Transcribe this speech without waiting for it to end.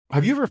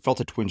Have you ever felt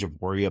a twinge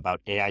of worry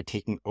about AI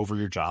taking over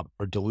your job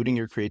or diluting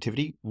your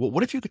creativity? Well,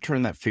 what if you could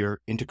turn that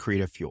fear into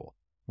creative fuel?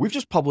 We've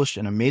just published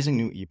an amazing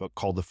new ebook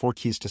called The 4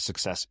 Keys to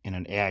Success in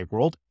an AI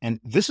World,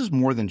 and this is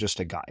more than just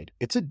a guide.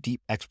 It's a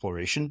deep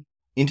exploration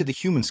into the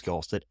human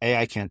skills that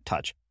AI can't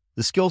touch,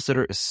 the skills that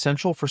are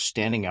essential for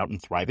standing out and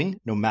thriving,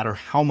 no matter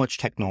how much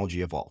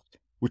technology evolves.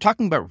 We're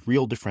talking about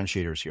real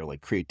differentiators here,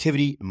 like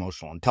creativity,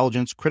 emotional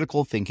intelligence,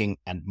 critical thinking,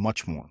 and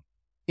much more.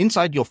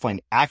 Inside, you'll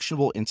find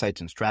actionable insights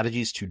and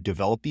strategies to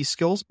develop these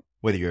skills,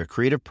 whether you're a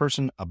creative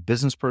person, a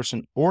business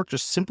person, or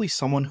just simply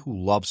someone who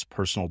loves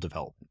personal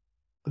development.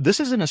 This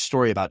isn't a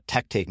story about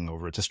tech taking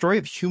over. It's a story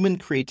of human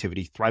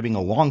creativity thriving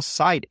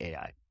alongside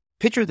AI.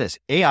 Picture this,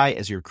 AI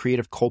as your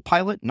creative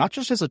co-pilot, not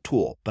just as a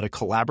tool, but a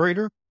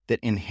collaborator that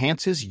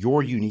enhances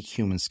your unique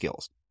human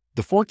skills.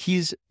 The 4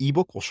 Keys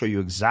ebook will show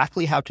you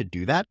exactly how to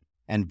do that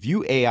and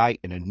view AI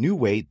in a new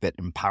way that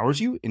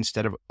empowers you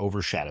instead of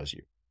overshadows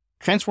you.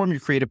 Transform your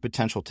creative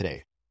potential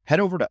today. Head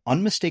over to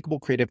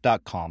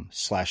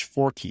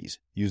unmistakablecreative.com/4keys.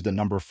 Use the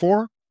number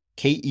 4,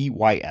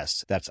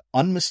 KEYS. That's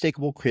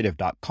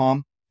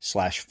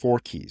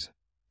unmistakablecreative.com/4keys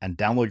and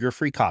download your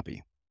free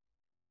copy.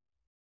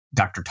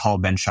 Dr. Tal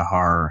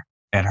Ben-Shahar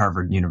at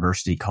Harvard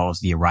University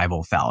calls the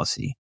arrival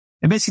fallacy.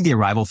 And basically the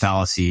arrival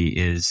fallacy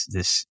is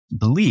this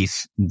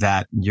belief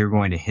that you're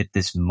going to hit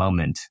this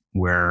moment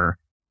where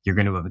you're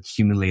going to have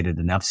accumulated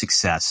enough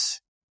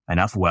success,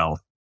 enough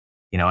wealth,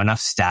 enough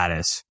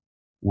status,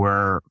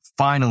 where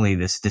finally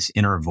this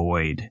inner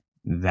void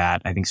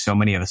that I think so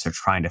many of us are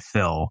trying to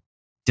fill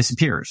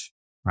disappears,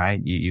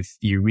 right?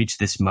 You reach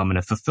this moment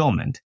of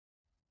fulfillment.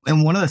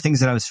 And one of the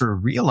things that I was sort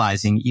of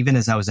realizing, even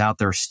as I was out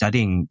there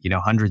studying,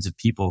 hundreds of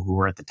people who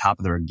were at the top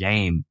of their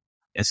game,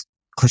 as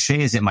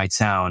cliche as it might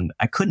sound,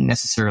 I couldn't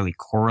necessarily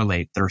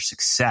correlate their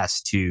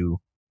success to,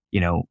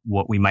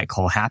 what we might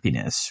call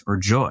happiness or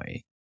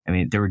joy. I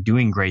mean, they were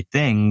doing great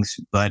things,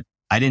 but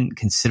I didn't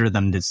consider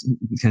them to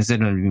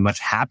be much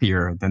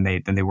happier than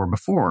they were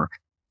before.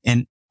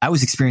 And I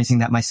was experiencing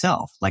that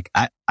myself. Like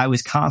I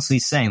was constantly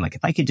saying, like,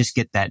 if I could just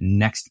get that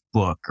next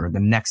book or the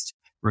next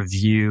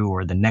review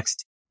or the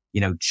next,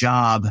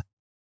 job,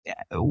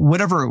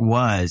 whatever it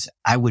was,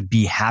 I would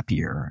be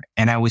happier.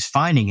 And I was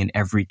finding in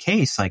every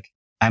case, like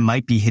I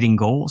might be hitting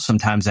goals.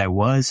 Sometimes I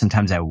was,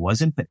 sometimes I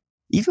wasn't. But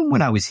even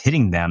when I was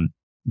hitting them,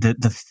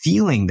 the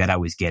feeling that I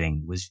was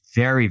getting was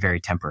very, very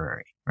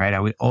temporary, right? I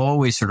would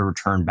always sort of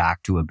return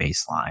back to a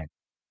baseline.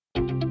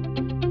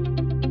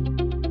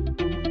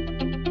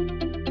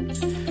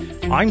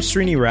 I'm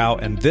Srini Rao,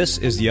 and this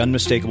is the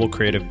Unmistakable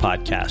Creative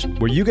Podcast,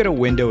 where you get a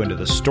window into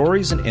the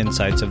stories and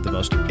insights of the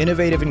most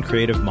innovative and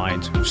creative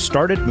minds who've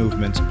started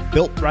movements,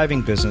 built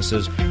thriving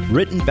businesses,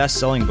 written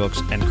best-selling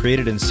books, and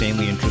created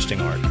insanely interesting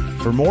art.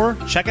 For more,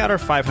 check out our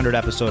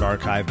 500-episode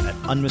archive at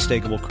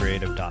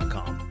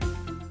unmistakablecreative.com.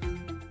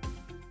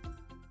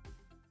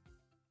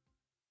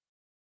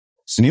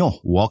 Suneel,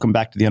 welcome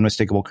back to the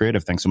Unmistakable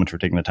Creative. Thanks so much for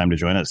taking the time to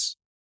join us.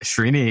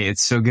 Srini,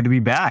 it's so good to be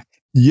back.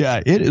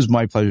 Yeah, it is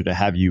my pleasure to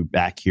have you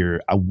back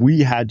here. We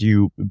had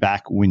you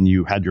back when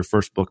you had your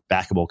first book,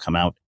 Backable, come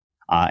out.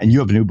 And you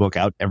have a new book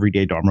out,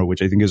 Everyday Dharma,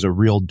 which I think is a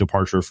real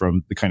departure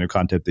from the kind of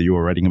content that you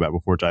were writing about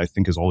before, which I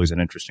think is always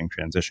an interesting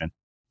transition.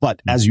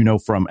 But as you know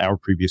from our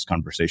previous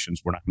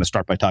conversations, we're not going to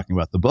start by talking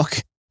about the book.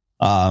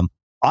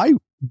 I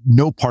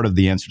know part of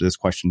the answer to this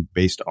question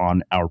based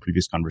on our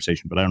previous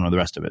conversation, but I don't know the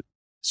rest of it.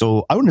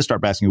 So I want to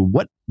start by asking you,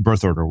 what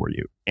birth order were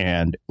you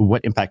and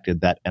what impact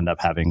did that end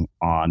up having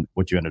on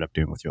what you ended up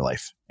doing with your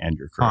life and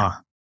your career?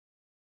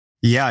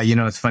 Yeah,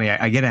 it's funny.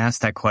 I get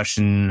asked that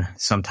question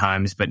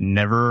sometimes, but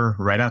never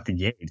right out the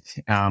gate.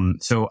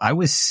 So I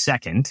was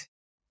second,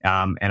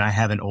 and I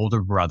have an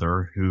older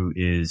brother who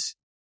is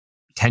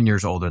 10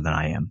 years older than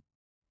I am.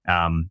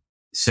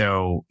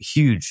 So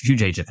huge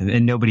age difference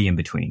and nobody in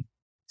between.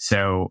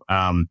 So,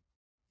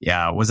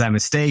 yeah, was that a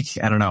mistake?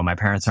 I don't know. My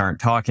parents aren't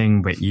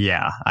talking, but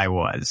yeah, I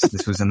was.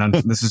 This was an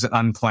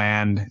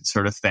unplanned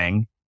sort of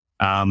thing.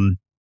 And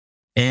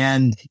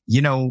Srini,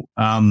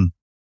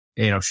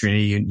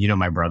 you know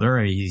my brother.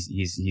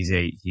 He's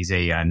a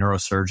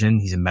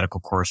neurosurgeon. He's a medical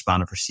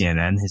correspondent for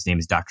CNN. His name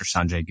is Dr.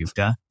 Sanjay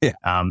Gupta. Yeah.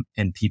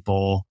 And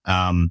people,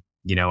 I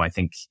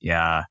think,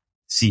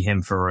 see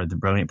him for the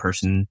brilliant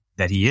person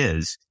that he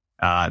is.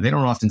 They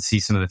don't often see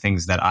some of the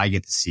things that I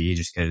get to see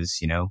just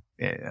because,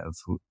 of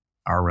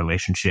our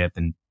relationship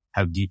and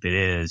how deep it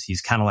is.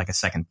 He's kind of like a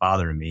second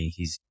father to me.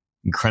 He's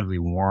incredibly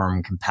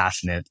warm,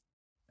 compassionate,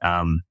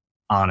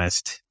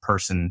 honest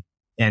person.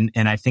 And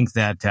I think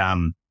that,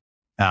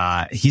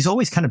 he's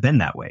always kind of been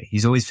that way.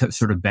 He's always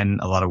sort of been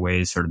a lot of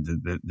ways sort of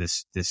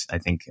this, I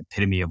think,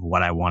 epitome of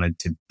what I wanted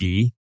to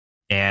be.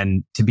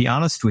 And to be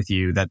honest with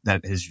you, that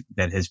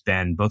has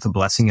been both a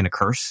blessing and a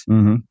curse.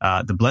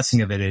 Mm-hmm. The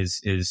blessing of it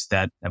is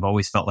that I've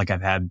always felt like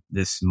I've had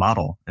this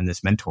model and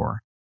this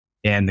mentor.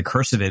 And the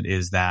curse of it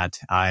is that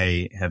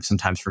I have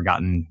sometimes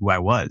forgotten who I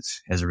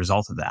was as a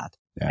result of that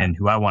and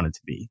who I wanted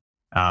to be.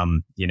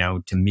 To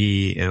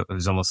me, it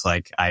was almost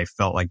like I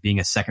felt like being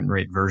a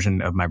second-rate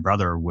version of my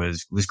brother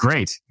was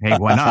great. Hey,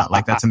 why not?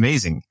 Like, that's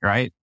amazing,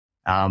 right?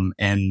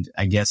 And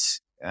I guess,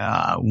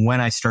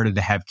 when I started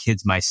to have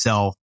kids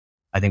myself,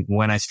 I think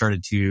when I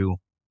started to,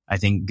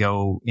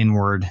 go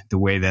inward the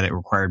way that it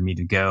required me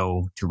to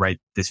go to write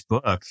this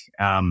book,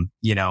 I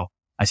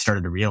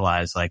started to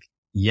realize like,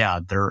 yeah,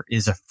 there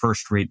is a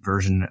first-rate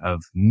version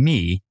of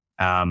me.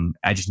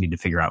 I just need to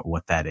figure out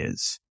what that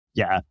is.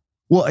 Yeah.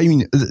 Well, I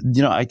mean,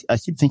 I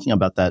keep thinking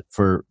about that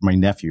for my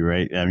nephew,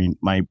 right? I mean,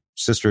 my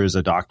sister is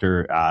a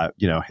doctor.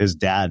 His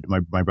dad,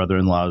 my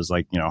brother-in-law is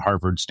like,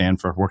 Harvard,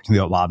 Stanford, working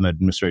the Obama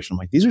administration. I'm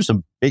like, these are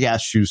some big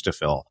ass shoes to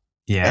fill.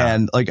 Yeah.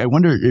 And like, I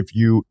wonder if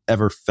you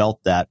ever felt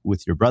that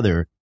with your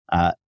brother.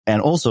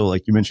 And also,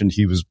 like you mentioned,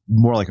 he was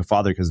more like a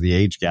father because of the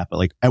age gap. But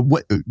like, at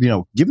what,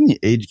 given the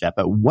age gap,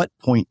 at what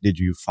point did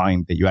you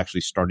find that you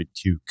actually started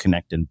to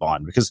connect and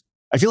bond? Because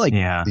I feel like,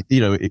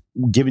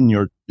 given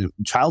your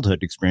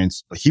childhood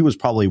experience, he was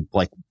probably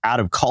like out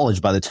of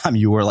college by the time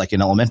you were like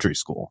in elementary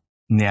school.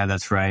 Yeah,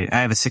 that's right. I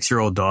have a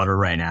 6-year-old daughter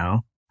right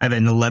now. I have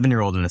an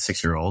 11-year-old and a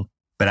 6-year-old,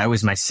 but I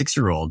was my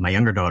 6-year-old, my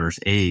younger daughter's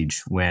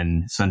age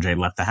when Sanjay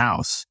left the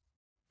house.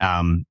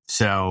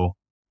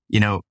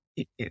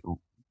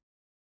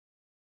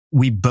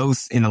 We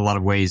both, in a lot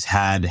of ways,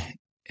 had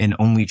an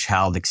only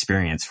child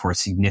experience for a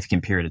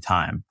significant period of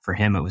time. For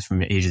him, it was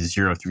from ages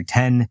 0 through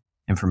 10.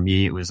 And for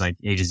me, it was like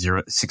ages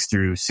 6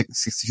 through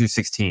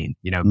 16,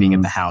 being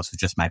at the house with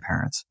just my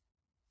parents.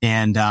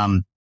 And,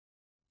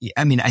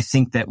 I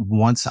think that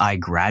once I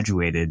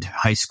graduated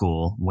high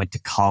school, went to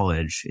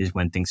college is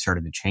when things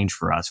started to change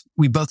for us.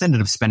 We both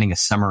ended up spending a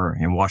summer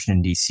in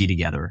Washington, D.C.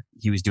 together.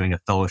 He was doing a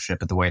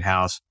fellowship at the White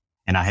House,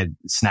 and I had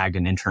snagged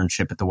an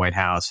internship at the White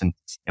House, and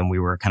we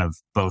were kind of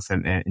both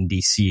in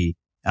D.C.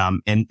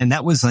 And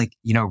that was like,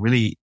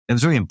 really, it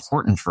was really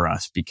important for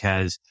us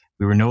because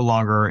we were no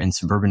longer in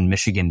suburban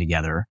Michigan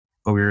together,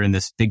 but we were in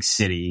this big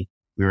city.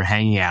 We were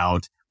hanging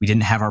out. We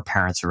didn't have our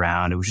parents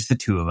around. It was just the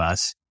two of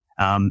us.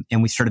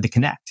 And we started to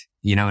connect,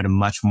 at a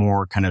much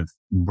more kind of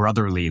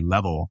brotherly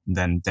level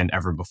than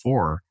ever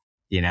before,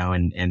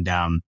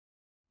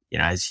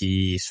 as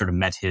he sort of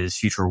met his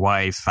future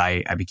wife,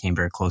 I became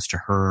very close to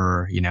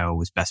her,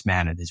 was best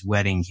man at his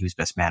wedding. He was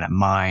best man at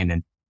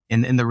mine.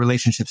 And the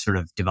relationship sort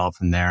of developed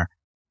from there.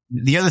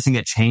 The other thing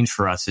that changed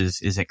for us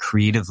is that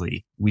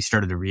creatively, we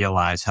started to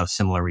realize how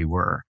similar we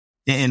were.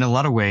 In a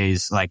lot of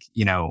ways, like,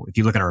 if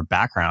you look at our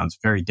backgrounds,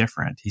 very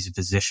different. He's a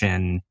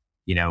physician,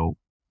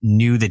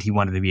 knew that he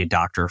wanted to be a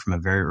doctor from a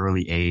very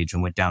early age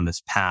and went down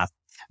this path.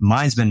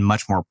 Mine's been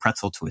much more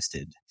pretzel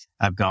twisted.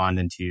 I've gone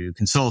into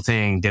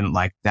consulting, didn't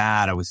like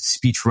that. I was a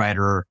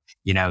speechwriter,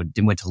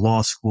 went to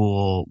law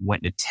school,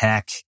 went to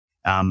tech,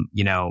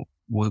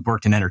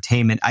 worked in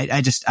entertainment.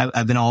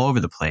 I've been all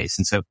over the place.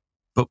 And so,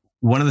 but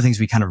one of the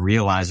things we kind of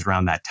realized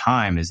around that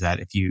time is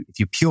that if you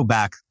peel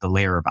back the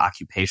layer of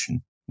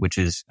occupation, which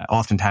is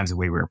oftentimes the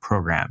way we were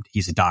programmed,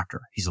 he's a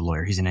doctor, he's a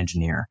lawyer, he's an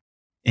engineer,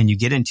 and you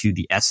get into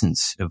the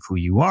essence of who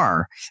you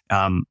are,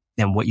 and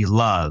what you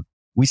love,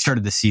 we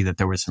started to see that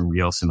there were some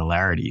real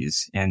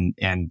similarities. And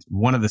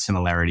one of the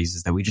similarities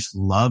is that we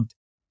loved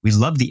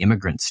the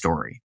immigrant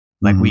story.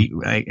 Like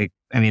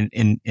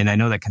and I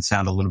know that can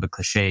sound a little bit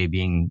cliche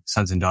being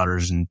sons and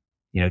daughters and,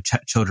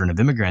 children of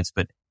immigrants,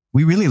 but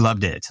we really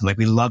loved it. Like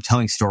we loved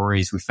telling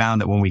stories. We found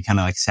that when we kind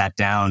of like sat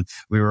down,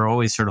 we were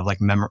always sort of like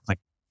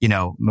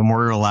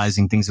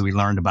memorializing things that we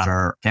learned about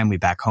our family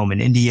back home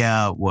in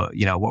India, what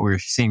we were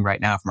seeing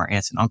right now from our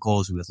aunts and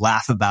uncles. We would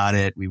laugh about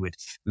it. We would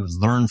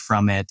learn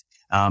from it.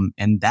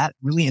 And that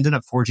really ended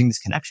up forging this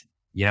connection.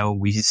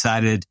 We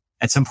decided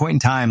at some point in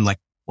time, like,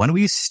 why don't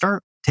we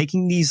start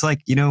taking these like,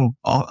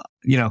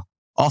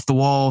 off the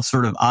wall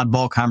sort of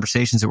oddball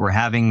conversations that we're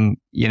having,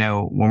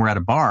 when we're at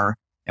a bar,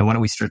 and why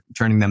don't we start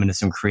turning them into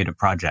some creative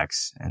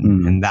projects?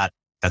 And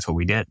that's what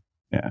we did.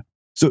 Yeah.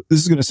 So this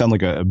is going to sound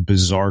like a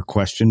bizarre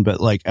question,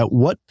 but like, at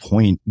what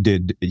point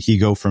did he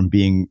go from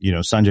being,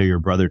 Sanjay, your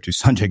brother, to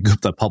Sanjay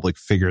Gupta, public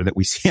figure that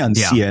we see on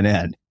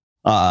CNN?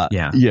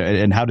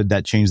 And how did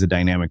that change the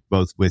dynamic,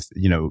 both with,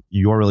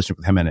 your relationship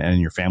with him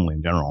and your family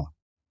in general?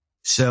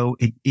 So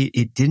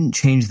it didn't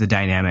change the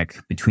dynamic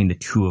between the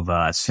two of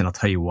us. And I'll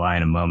tell you why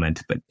in a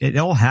moment, but it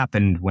all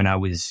happened when I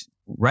was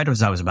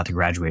about to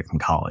graduate from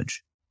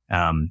college.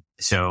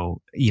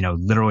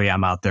 Literally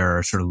I'm out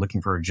there sort of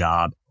looking for a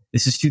job.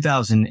 This is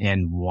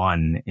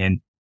 2001. And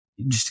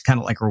just to kind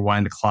of like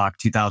rewind the clock,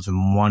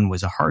 2001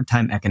 was a hard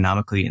time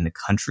economically in the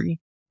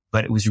country,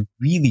 but it was a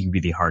really,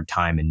 really hard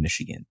time in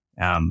Michigan.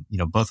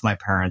 Both my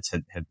parents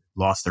had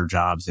lost their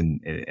jobs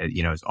and,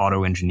 as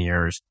auto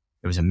engineers.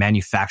 There was a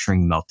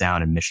manufacturing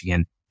meltdown in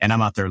Michigan, and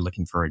I'm out there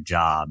looking for a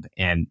job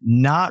and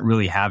not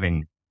really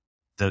having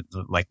the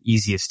like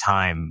easiest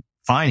time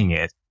finding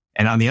it.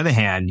 And on the other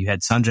hand, you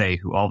had Sanjay,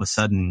 who all of a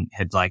sudden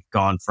had like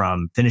gone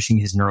from finishing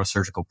his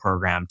neurosurgical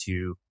program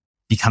to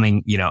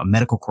becoming, a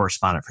medical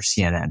correspondent for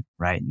CNN,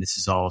 right? And this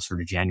is all sort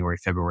of January,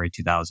 February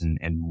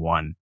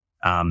 2001.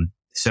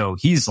 So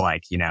he's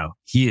like,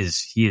 he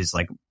is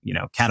like,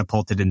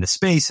 catapulted into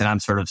space, and I'm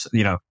sort of,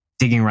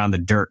 digging around the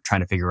dirt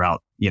trying to figure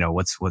out,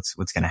 what's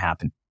going to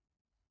happen.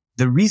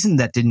 The reason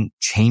that didn't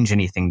change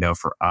anything though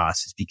for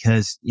us is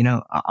because,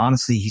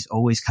 honestly, he's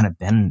always kind of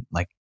been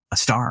like a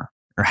star.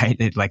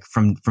 right? Like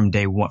from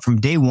day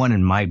one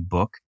in my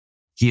book,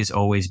 he has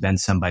always been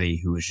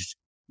somebody who has just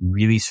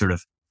really sort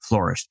of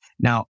flourished.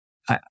 Now,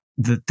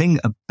 the thing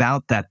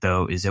about that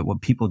though is that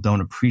what people don't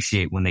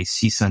appreciate when they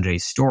see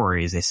Sanjay's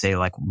story is they say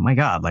like, oh my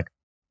God, like,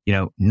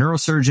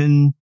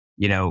 neurosurgeon,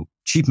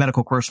 chief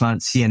medical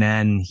correspondent,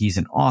 CNN, he's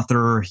an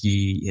author,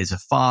 he is a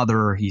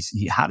father,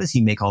 how does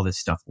he make all this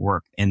stuff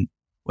work? And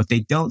what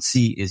they don't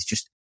see is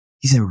just,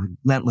 he's a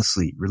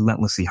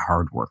relentlessly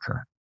hard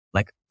worker,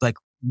 like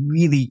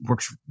really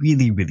works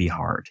really, really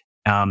hard.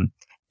 And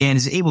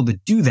is able to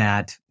do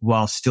that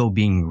while still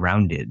being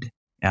grounded.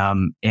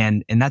 And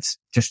that's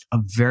just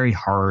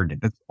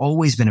that's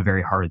always been a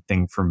very hard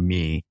thing for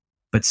me,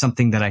 but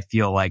something that I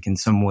feel like in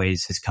some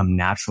ways has come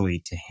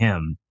naturally to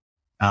him.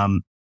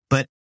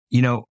 But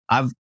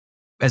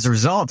as a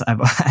result,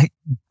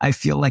 I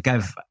feel like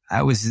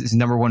I was his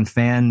number one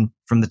fan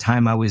from the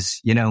time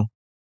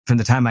from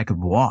the time I could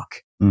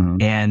walk.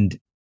 Mm-hmm. And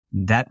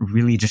that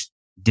really just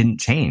didn't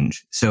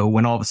change. So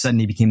when all of a sudden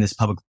he became this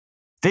public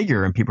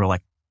figure and people are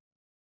like,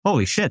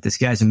 holy shit, this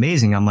guy's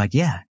amazing. I'm like,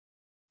 yeah,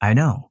 I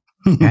know.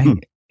 Okay?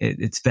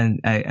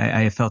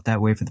 I have felt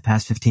that way for the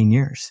past 15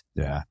 years.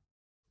 Yeah.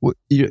 Well,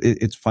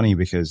 it's funny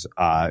because,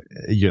 like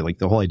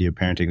the whole idea of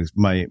parenting is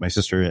my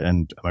sister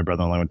and my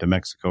brother-in-law went to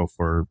Mexico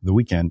for the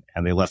weekend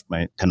and they left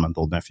my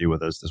 10-month-old nephew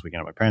with us this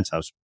weekend at my parents'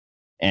 house.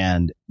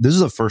 And this is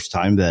the first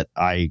time that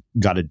I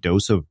got a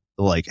dose of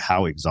like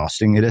how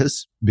exhausting it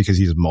is because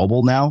he's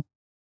mobile now.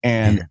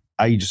 And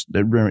I just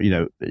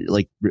remember,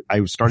 I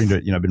was starting to,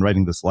 I've been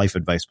writing this life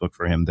advice book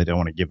for him that I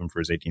want to give him for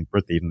his 18th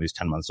birthday, even though he's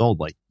 10 months old,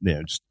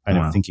 just kind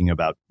of thinking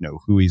about,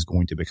 who he's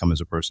going to become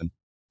as a person.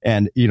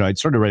 And, I'd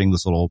started writing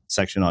this little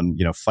section on,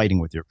 fighting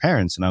with your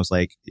parents. And I was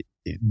like,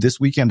 this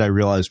weekend, I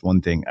realized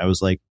one thing. I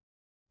was like,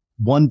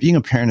 being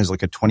a parent is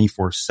like a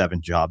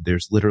 24/7 job.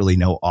 There's literally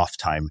no off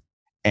time.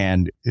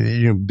 And,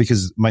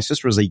 because my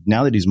sister was like,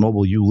 now that he's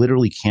mobile, you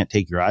literally can't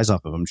take your eyes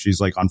off of him. She's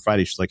like, on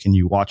Friday, she's like, can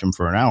you watch him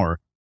for an hour?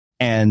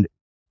 And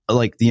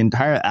like the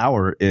entire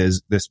hour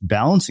is this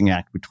balancing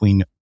act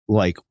between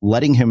like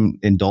letting him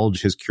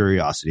indulge his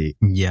curiosity.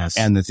 Yes.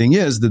 And the thing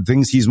is, the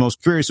things he's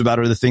most curious about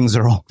are the things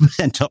that are all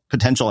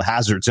potential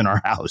hazards in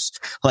our house.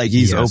 Like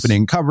he's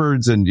opening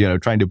cupboards and,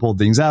 trying to pull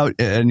things out.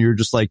 And you're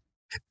just like,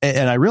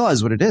 and I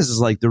realize what it is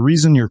like the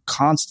reason you're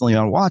constantly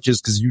on watch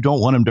is because you don't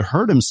want him to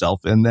hurt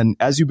himself. And then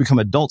as you become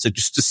adults,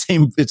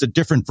 it's a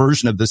different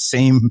version of the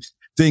same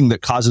thing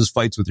that causes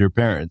fights with your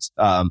parents.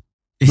 But,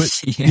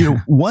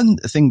 one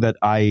thing that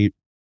I,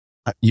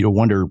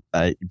 wonder,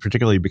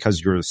 particularly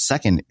because you're the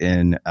second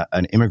in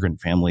an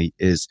immigrant family,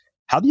 is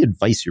how the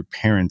advice your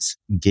parents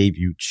gave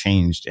you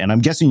changed. And I'm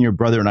guessing your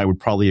brother and I would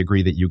probably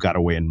agree that you got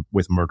away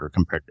with murder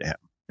compared to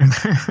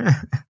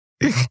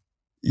him.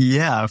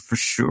 Yeah, for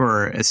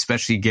sure.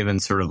 Especially given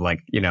sort of like,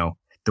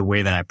 the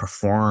way that I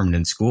performed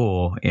in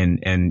school and,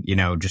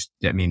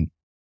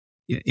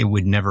 it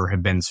would never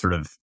have been sort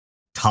of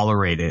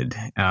tolerated.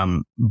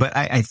 But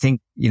I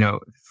think,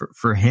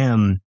 for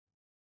him,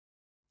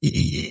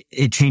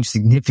 it changed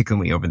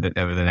significantly over the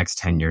next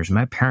 10 years.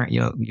 My parent,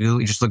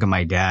 you just look at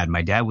my dad.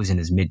 My dad was in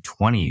his mid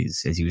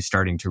 20s as he was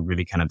starting to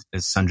really kind of,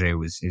 as he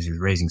was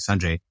raising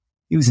Sanjay,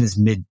 he was in his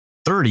mid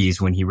 30s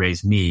when he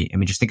raised me. I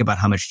mean, just think about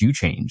how much you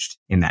changed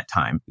in that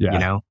time.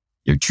 Yeah.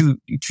 You're two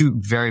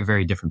very,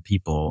 very different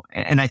people.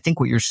 And I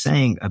think what you're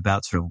saying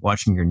about sort of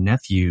watching your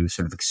nephew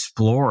sort of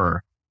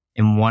explore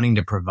and wanting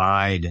to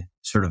provide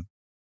sort of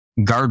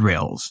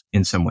guardrails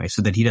in some way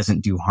so that he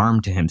doesn't do harm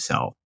to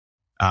himself.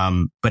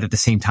 But at the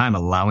same time,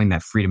 allowing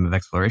that freedom of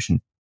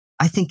exploration.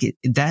 I think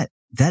that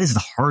is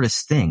the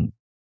hardest thing,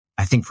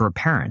 I think, for a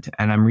parent.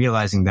 And I'm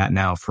realizing that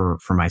now for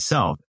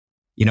myself.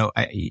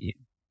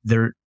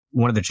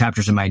 One of the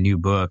chapters in my new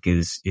book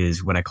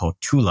is what I call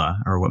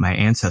Tula, or what our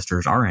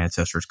ancestors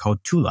called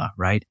Tula,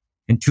 right?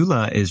 And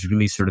Tula is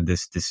really sort of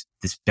this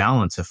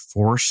balance of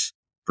force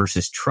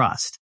versus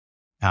trust.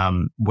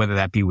 Whether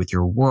that be with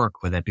your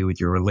work, whether that be with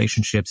your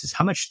relationships, is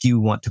how much do you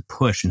want to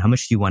push and how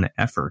much do you want to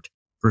effort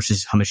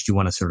versus how much do you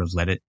want to sort of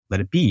let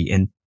it be.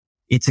 And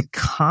it's a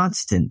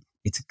constant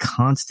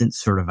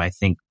sort of, I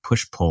think,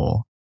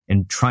 push-pull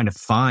and trying to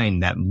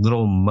find that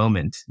little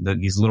moment,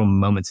 these little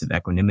moments of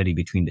equanimity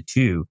between the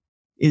two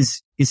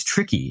is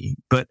tricky.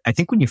 But I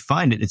think when you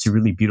find it, it's a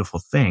really beautiful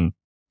thing.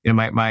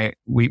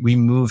 We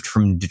moved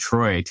from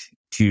Detroit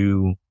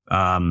to,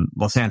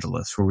 Los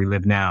Angeles, where we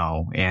live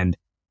now. And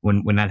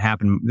when that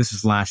happened, this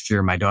was last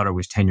year, my daughter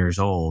was 10 years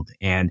old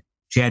and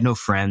she had no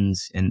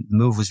friends and the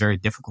move was very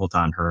difficult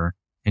on her.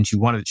 And she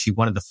wanted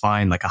to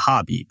find like a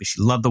hobby, but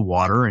she loved the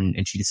water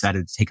and she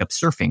decided to take up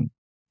surfing.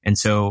 And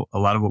so a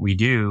lot of what we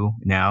do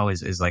now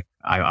is like,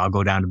 I'll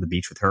go down to the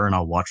beach with her and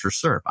I'll watch her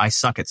surf. I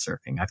suck at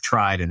surfing. I've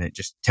tried and it's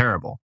just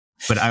terrible,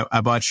 but I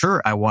watch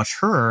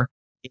her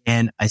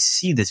and I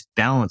see this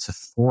balance of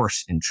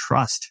force and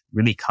trust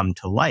really come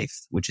to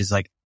life, which is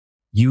like,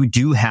 you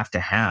do have to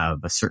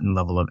have a certain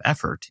level of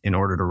effort in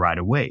order to ride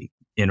a wave,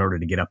 in order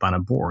to get up on a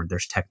board.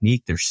 There's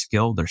technique, there's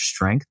skill, there's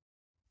strength.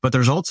 But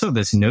there's also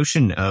this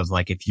notion of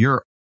like, if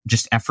you're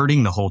just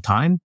efforting the whole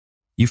time,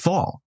 you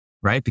fall.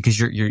 right? Because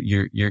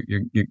you're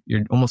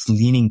almost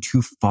leaning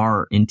too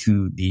far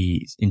into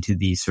the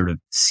sort of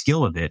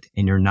skill of it,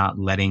 and you're not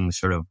letting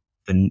sort of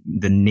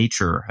the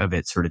nature of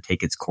it sort of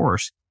take its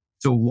course.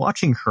 So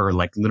watching her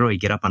like literally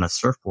get up on a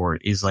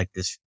surfboard is like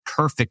this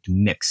perfect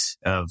mix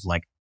of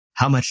like,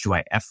 how much do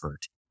I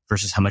effort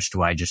versus how much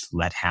do I just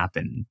let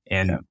happen?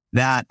 And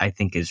that I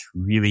think is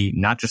really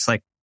not just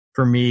like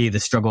for me, the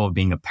struggle of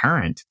being a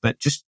parent, but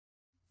just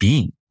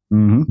being.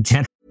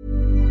 Mm-hmm.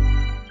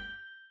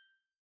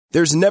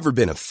 There's never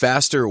been a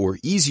faster or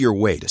easier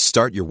way to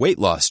start your weight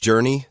loss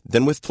journey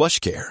than with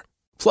PlushCare.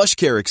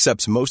 PlushCare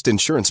accepts most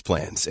insurance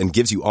plans and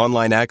gives you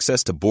online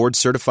access to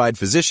board-certified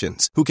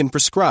physicians who can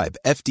prescribe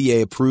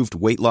FDA-approved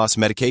weight loss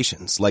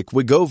medications like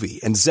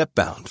Wegovy and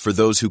Zepbound for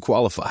those who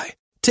qualify.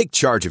 Take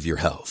charge of your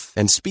health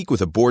and speak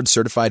with a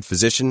board-certified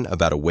physician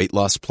about a weight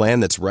loss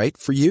plan that's right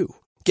for you.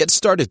 Get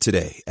started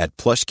today at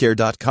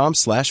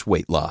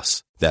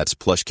plushcare.com/weight-loss. That's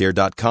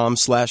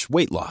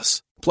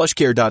plushcare.com/weight-loss.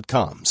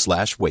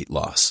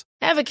 plushcare.com/weight-loss.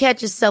 Ever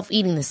catch yourself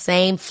eating the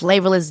same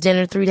flavorless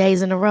dinner 3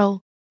 days in a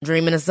row?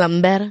 Dreaming of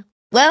something better?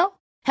 Well,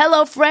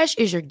 HelloFresh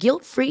is your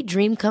guilt-free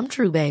dream come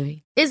true,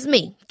 baby. It's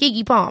me,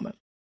 Keke Palmer.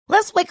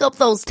 Let's wake up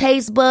those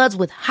taste buds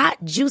with hot,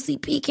 juicy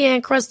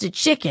pecan-crusted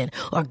chicken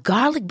or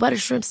garlic butter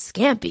shrimp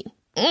scampi.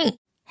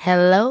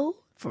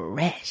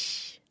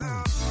 HelloFresh.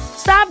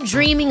 Stop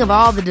dreaming of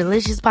all the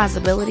delicious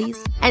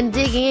possibilities and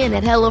dig in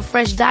at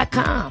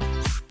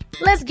HelloFresh.com.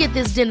 Let's get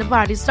this dinner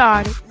party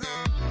started.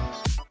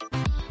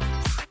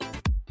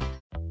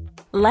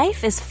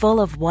 Life is full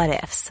of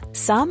what-ifs.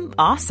 Some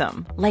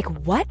awesome, like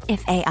what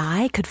if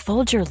AI could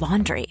fold your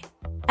laundry?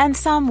 And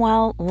some,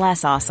 well,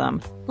 less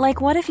awesome,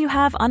 like what if you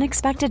have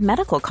unexpected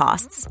medical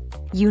costs?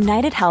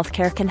 United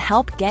Healthcare can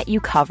help get you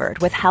covered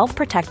with Health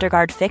Protector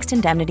Guard fixed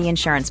indemnity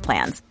insurance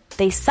plans.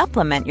 They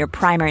supplement your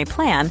primary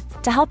plan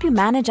to help you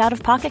manage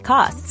out-of-pocket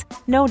costs.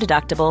 No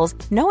deductibles,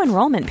 no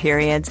enrollment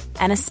periods,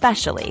 and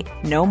especially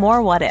no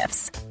more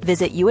what-ifs.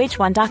 Visit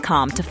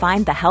uh1.com to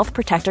find the Health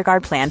Protector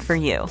Guard plan for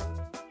you.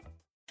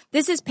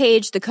 This is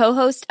Paige, the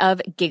co-host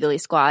of Giggly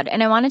Squad,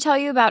 and I want to tell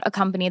you about a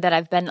company that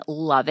I've been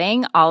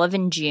loving, Olive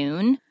 &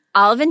 June.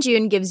 Olive &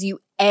 June gives you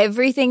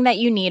everything that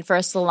you need for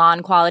a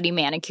salon-quality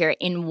manicure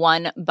in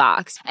one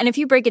box. And if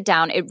you break it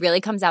down, it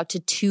really comes out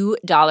to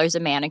 $2 a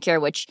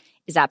manicure, which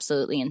is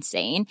absolutely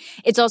insane.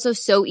 It's also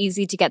so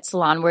easy to get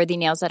salon-worthy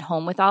nails at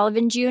home with Olive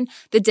 & June.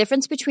 The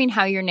difference between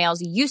how your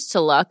nails used to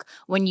look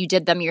when you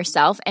did them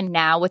yourself and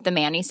now with the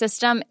Mani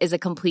system is a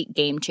complete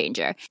game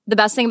changer. The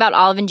best thing about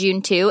Olive &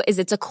 June, too, is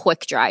it's a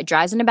quick dry.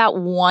 Dries in about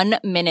 1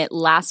 minute,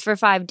 lasts for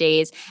 5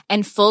 days,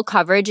 and full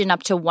coverage in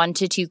up to 1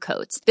 to 2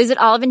 coats. Visit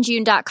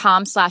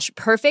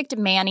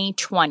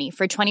oliveandjune.com/perfectmani20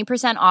 for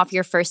 20% off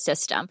your first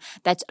system.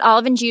 That's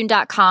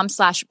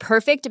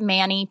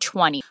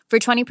oliveandjune.com/perfectmani20 for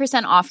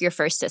 20% off your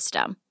first system.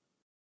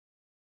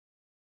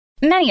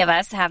 Many of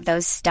us have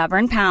those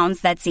stubborn pounds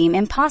that seem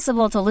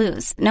impossible to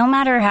lose, no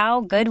matter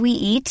how good we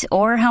eat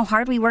or how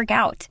hard we work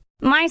out.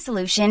 My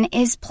solution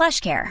is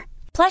PlushCare.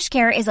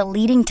 PlushCare is a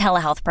leading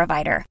telehealth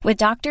provider with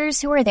doctors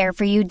who are there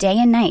for you day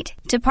and night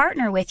to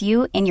partner with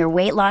you in your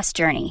weight loss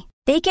journey.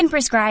 They can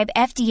prescribe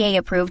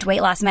FDA-approved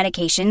weight loss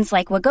medications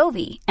like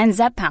Wegovy and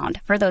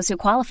Zepbound for those who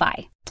qualify.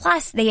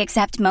 Plus, they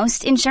accept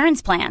most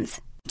insurance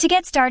plans. To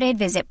get started,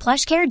 visit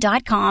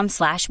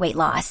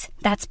plushcare.com/weight-loss.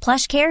 That's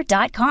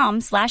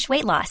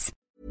plushcare.com/weight-loss.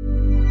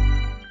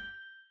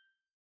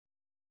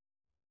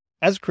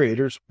 As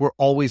creators, we're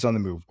always on the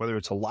move. Whether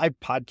it's a live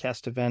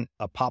podcast event,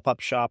 a pop-up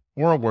shop,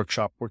 or a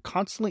workshop, we're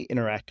constantly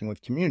interacting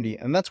with community,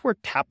 and that's where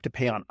Tap to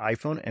Pay on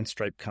iPhone and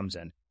Stripe comes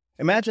in.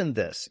 Imagine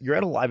this. You're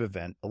at a live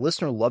event, a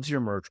listener loves your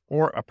merch,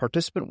 or a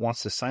participant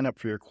wants to sign up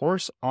for your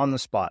course on the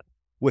spot.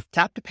 With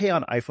Tap to Pay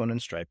on iPhone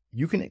and Stripe,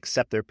 you can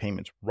accept their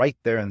payments right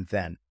there and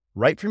then,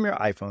 right from your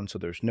iPhone, so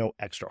there's no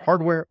extra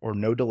hardware or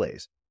no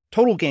delays.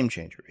 Total game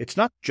changer. It's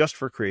not just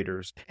for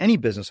creators. Any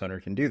business owner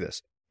can do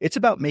this. It's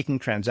about making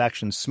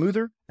transactions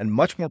smoother and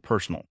much more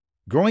personal,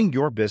 growing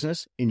your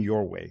business in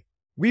your way.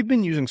 We've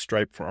been using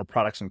Stripe for our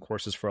products and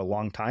courses for a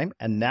long time,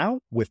 and now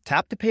with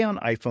Tap to Pay on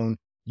iPhone,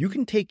 you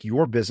can take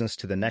your business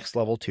to the next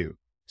level too.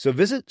 So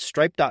visit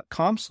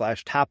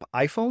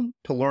stripe.com/tapiphone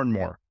to learn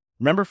more.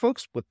 Remember,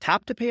 folks, with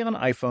Tap to Pay on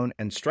iPhone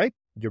and Stripe,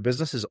 your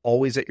business is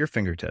always at your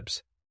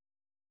fingertips.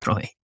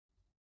 Totally.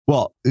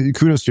 Well,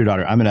 kudos to your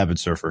daughter. I'm an avid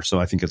surfer, so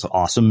I think it's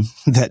awesome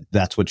that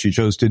that's what she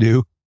chose to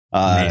do.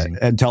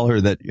 And tell her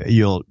that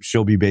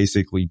she'll be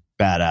basically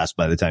badass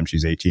by the time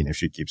she's 18 if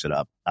she keeps it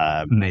up.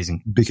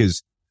 Amazing.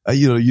 Because,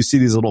 you see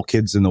these little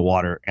kids in the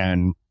water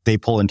and they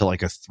pull into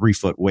like a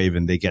 3-foot wave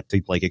and they get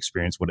to like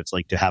experience what it's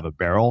like to have a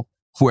barrel.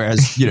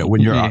 Whereas,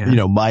 when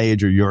you're, my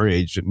age or your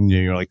age and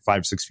you're like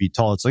 5-6 feet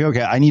tall, it's like,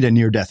 okay, I need a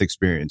near death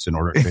experience in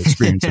order to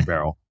experience a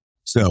barrel.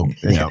 So,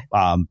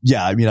 I've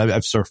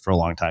surfed for a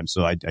long time,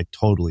 so I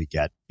totally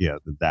get,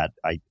 that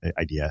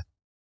idea.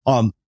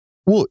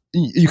 Well,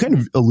 you kind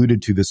of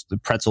alluded to this, the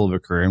pretzel of a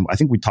career. And I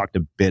think we talked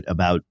a bit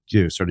about,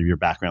 sort of your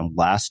background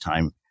last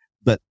time,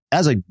 but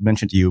as I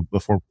mentioned to you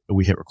before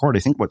we hit record, I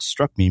think what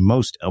struck me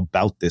most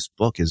about this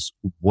book is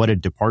what a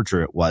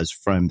departure it was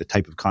from the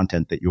type of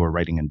content that you were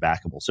writing in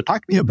Backable. So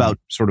talk to me about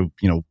sort of,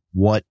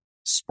 what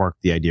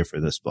sparked the idea for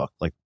this book?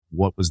 Like,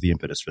 what was the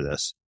impetus for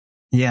this?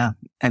 Yeah.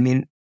 I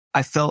mean,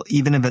 I felt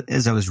even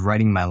as I was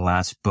writing my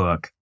last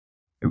book,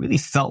 it really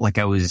felt like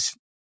I was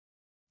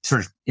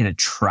sort of in a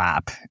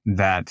trap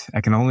that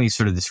I can only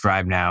sort of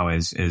describe now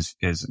as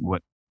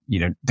what,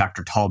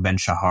 Dr. Tal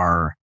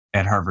Ben-Shahar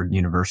at Harvard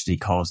University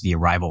calls the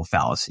arrival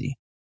fallacy.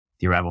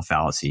 The arrival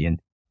fallacy. And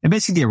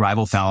basically the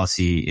arrival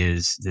fallacy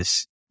is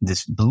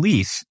this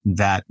belief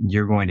that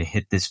you're going to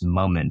hit this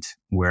moment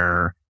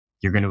where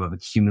you're going to have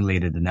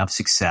accumulated enough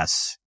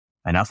success,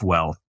 enough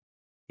wealth,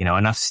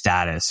 enough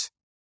status,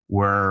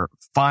 where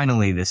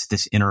finally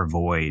this inner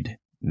void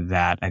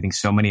that I think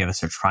so many of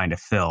us are trying to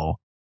fill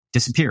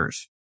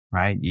disappears,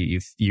 right?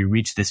 You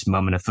reach this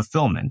moment of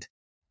fulfillment.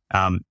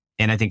 And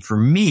I think for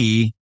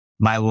me,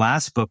 my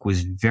last book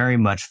was very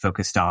much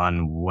focused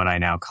on what I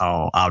now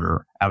call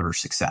outer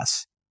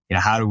success.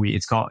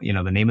 It's called,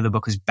 the name of the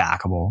book was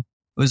Backable.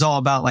 It was all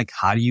about like,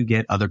 how do you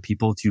get other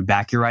people to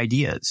back your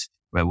ideas?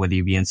 Whether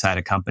you be inside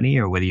a company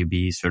or whether you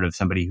be sort of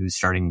somebody who's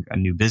starting a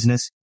new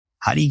business.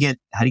 How do you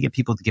get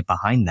people to get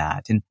behind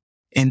that?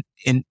 And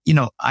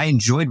I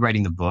enjoyed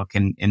writing the book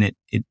and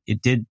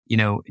it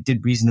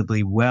did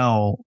reasonably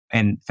well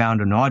and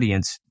found an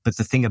audience. But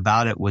the thing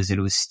about it was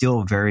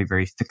still very,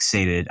 very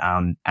fixated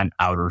on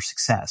outer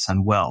success,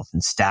 on wealth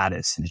and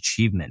status and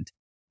achievement.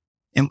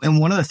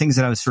 And one of the things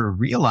that I was sort of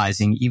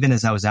realizing, even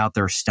as I was out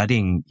there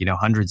studying,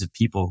 hundreds of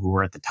people who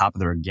were at the top of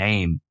their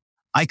game,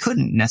 I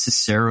couldn't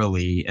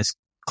necessarily, as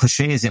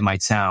cliche as it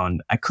might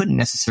sound, I couldn't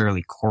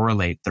necessarily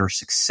correlate their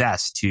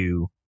success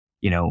to,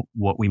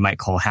 what we might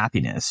call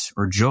happiness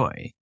or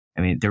joy.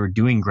 I mean, they were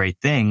doing great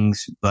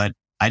things, but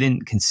I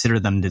didn't consider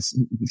them to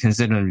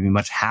be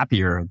much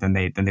happier than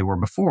they were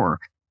before.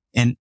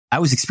 And I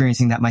was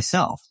experiencing that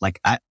myself. Like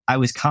I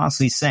was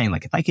constantly saying,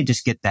 like, if I could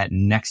just get that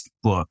next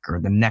book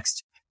or the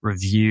next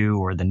review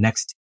or the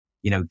next,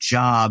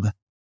 job,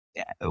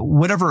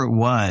 whatever it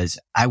was,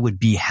 I would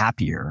be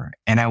happier.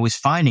 And I was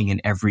finding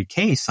in every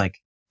case, like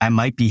I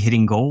might be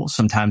hitting goals.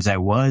 Sometimes I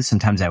was,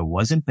 sometimes I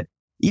wasn't. But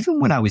even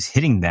when I was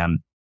hitting them,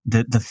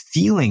 the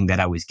feeling that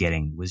I was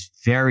getting was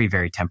very,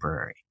 very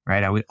temporary,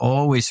 right? I would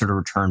always sort of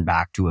return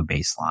back to a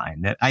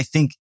baseline that I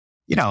think,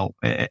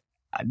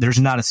 there's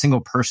not a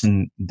single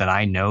person that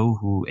I know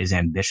who is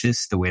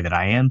ambitious the way that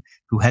I am,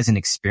 who hasn't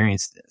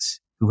experienced this,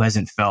 who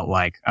hasn't felt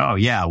like, oh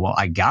yeah, well,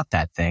 I got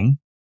that thing,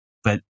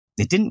 but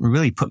it didn't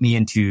really put me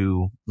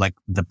into like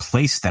the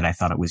place that I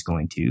thought it was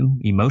going to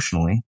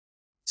emotionally.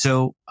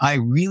 So I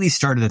really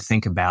started to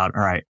think about,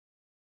 all right,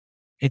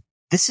 if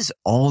this is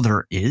all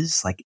there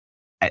is, like,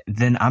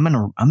 then I'm in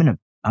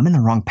the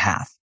wrong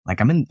path.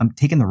 Like I'm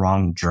taking the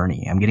wrong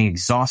journey. I'm getting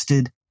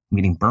exhausted. I'm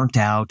getting burnt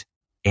out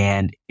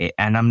and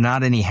I'm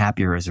not any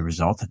happier as a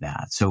result of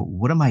that. So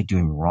what am I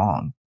doing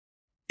wrong?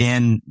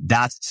 And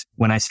that's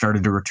when I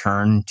started to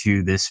return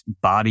to this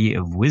body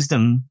of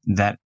wisdom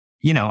that,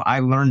 I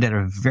learned at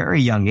a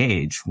very young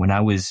age when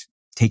I was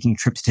taking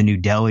trips to New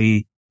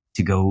Delhi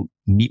to go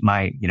meet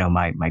my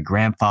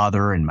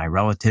grandfather and my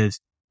relatives.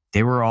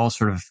 They were all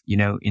sort of,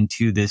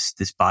 into this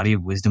body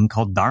of wisdom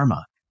called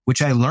Dharma,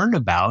 which I learned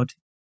about,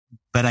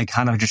 but I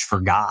kind of just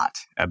forgot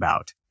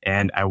about.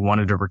 And I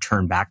wanted to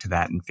return back to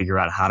that and figure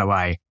out how do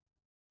I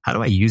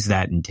use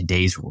that in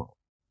today's world?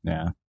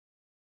 Yeah.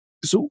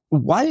 So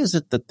why is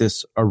it that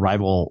this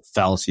arrival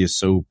fallacy is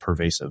so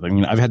pervasive? I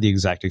mean, I've had the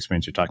exact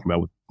experience you're talking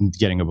about with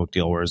getting a book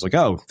deal where it's like,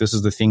 oh, this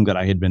is the thing that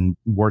I had been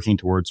working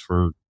towards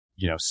for,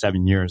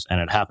 7 years and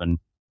it happened.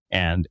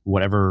 And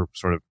whatever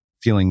sort of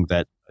feeling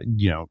that,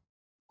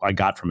 I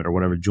got from it or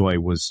whatever joy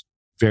was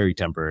very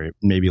temporary. It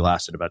maybe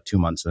lasted about 2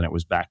 months. Then it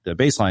was back to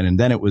baseline. And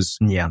then it was,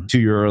 to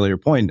your earlier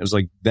point, it was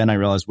like, then I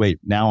realized, wait,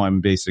 now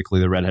I'm basically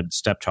the redheaded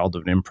stepchild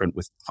of an imprint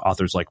with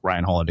authors like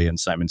Ryan Holiday and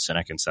Simon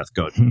Sinek and Seth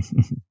Godin.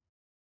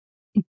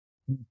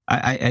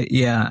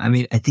 I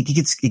mean, I think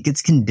it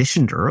gets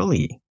conditioned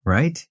early,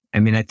 right? I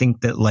mean, I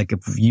think that like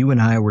if you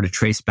and I were to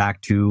trace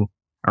back to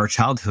our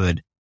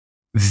childhood,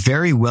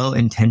 very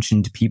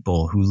well-intentioned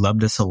people who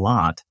loved us a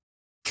lot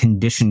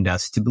conditioned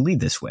us to believe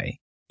this way,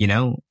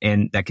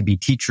 and that could be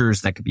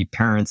teachers, that could be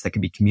parents, that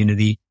could be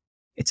community.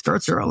 It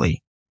starts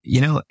early,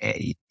 and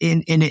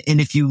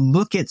if you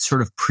look at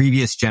sort of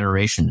previous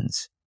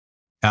generations,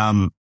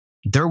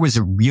 there was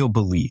a real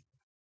belief.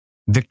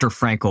 Viktor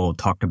Frankl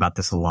talked about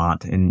this a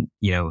lot in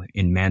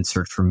Man's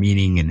Search for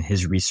Meaning and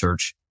his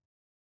research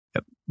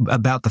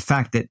about the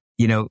fact that,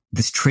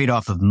 this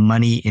trade-off of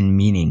money and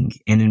meaning.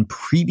 And in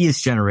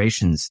previous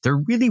generations, there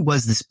really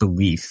was this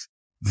belief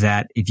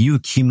that if you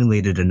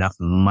accumulated enough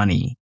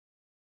money,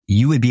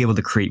 you would be able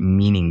to create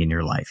meaning in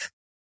your life,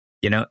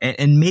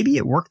 and maybe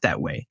it worked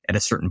that way at a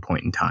certain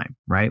point in time,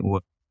 right?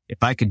 Well,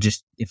 if I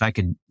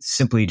could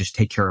simply just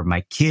take care of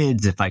my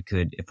kids, if I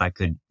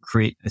could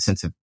create a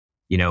sense of,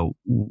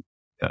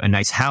 a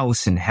nice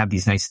house and have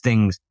these nice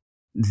things,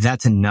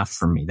 that's enough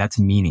for me. That's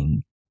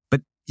meaning.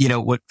 But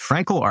what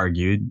Frankl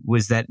argued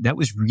was that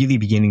was really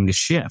beginning to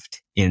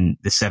shift in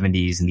the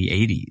 70s and the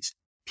 80s.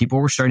 People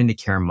were starting to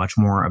care much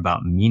more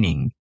about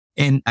meaning.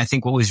 And I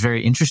think what was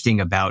very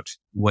interesting about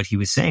what he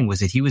was saying was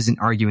that he wasn't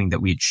arguing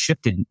that we had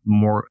shifted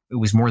more. It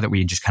was more that we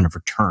had just kind of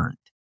returned.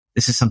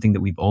 This is something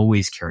that we've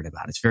always cared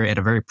about. It's at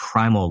a very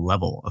primal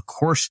level. Of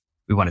course,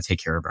 we want to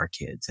take care of our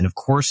kids. And of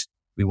course,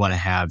 we want to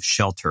have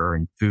shelter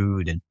and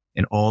food and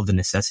all the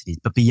necessities.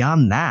 But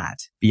beyond that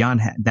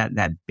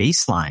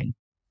baseline,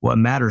 what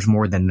matters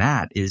more than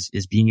that is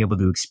being able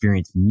to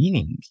experience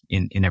meaning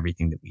in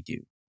everything that we do.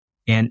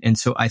 And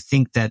so I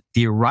think that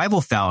the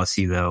arrival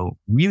fallacy, though,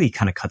 really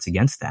kind of cuts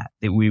against that.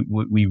 That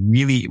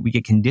we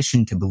get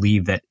conditioned to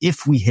believe that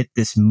if we hit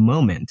this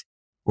moment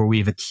where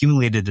we've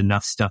accumulated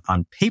enough stuff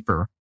on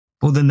paper,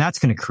 well, then that's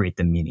going to create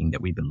the meaning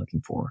that we've been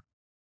looking for.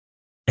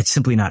 It's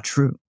simply not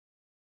true.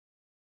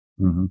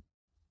 Mm-hmm.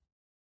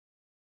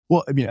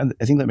 Well, I mean,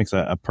 I think that makes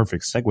a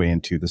perfect segue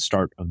into the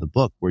start of the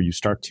book, where you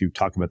start to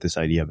talk about this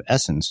idea of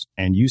essence.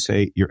 And you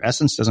say your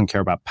essence doesn't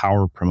care about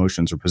power,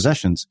 promotions, or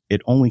possessions.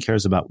 It only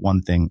cares about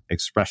one thing: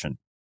 expression.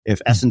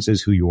 If essence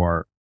is who you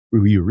are,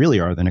 who you really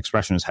are, then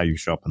expression is how you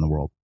show up in the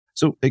world.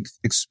 So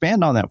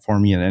expand on that for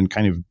me and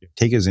kind of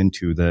take us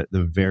into the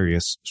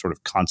various sort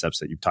of concepts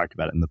that you've talked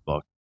about in the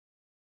book.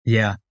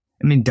 Yeah.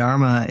 I mean,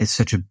 Dharma is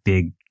such a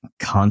big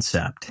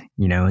concept.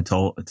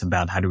 It's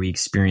about how do we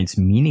experience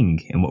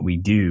meaning in what we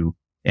do.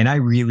 And I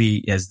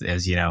really, as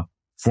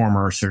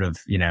former sort of,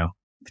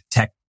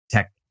 tech,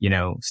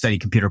 study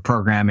computer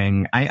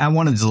programming, I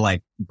wanted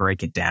to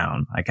break it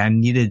down. I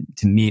needed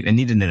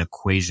an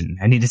equation.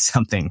 I needed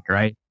something,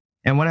 right?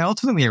 And what I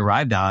ultimately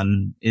arrived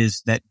on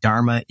is that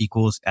Dharma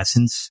equals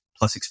essence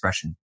plus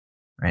expression,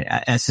 right?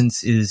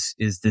 Essence is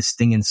this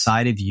thing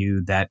inside of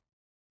you that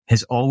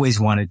has always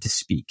wanted to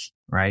speak,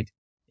 right?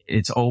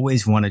 It's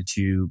always wanted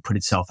to put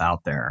itself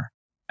out there.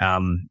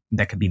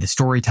 That could be the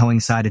storytelling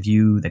side of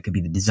you. That could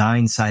be the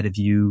design side of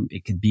you.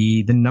 It could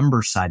be the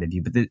number side of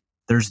you. But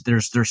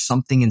there's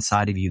something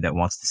inside of you that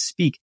wants to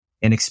speak.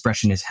 And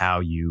expression is how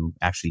you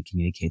actually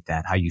communicate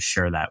that, how you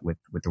share that with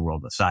the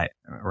world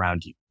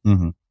around you.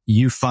 Mm-hmm.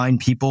 You find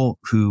people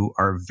who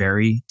are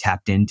very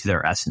tapped into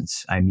their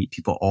essence. I meet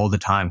people all the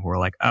time who are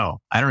like, oh,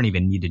 I don't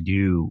even need to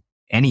do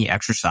any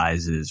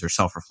exercises or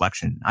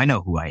self-reflection. I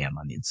know who I am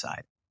on the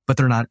inside, but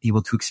they're not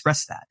able to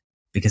express that,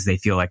 because they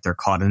feel like they're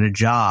caught in a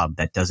job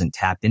that doesn't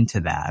tap into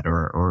that,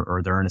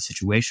 or they're in a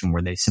situation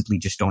where they simply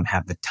just don't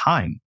have the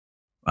time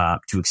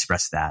to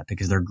express that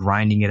because they're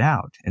grinding it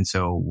out. And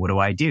so what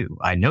do?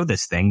 I know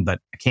this thing, but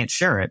I can't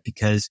share it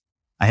because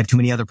I have too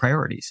many other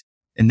priorities.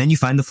 And then you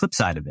find the flip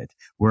side of it,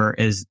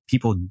 whereas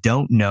people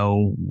don't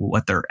know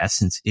what their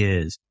essence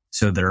is.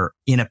 So they're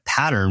in a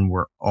pattern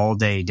where all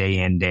day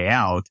in, day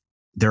out,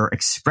 they're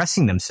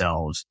expressing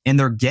themselves and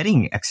they're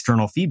getting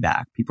external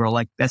feedback. People are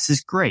like, this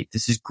is great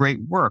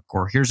work,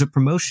 or here's a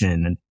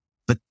promotion.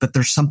 But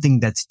there's something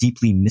that's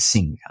deeply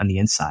missing on the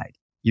inside.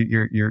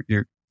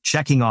 You're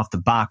checking off the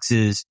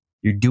boxes.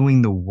 You're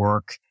doing the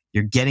work.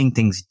 You're getting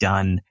things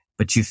done,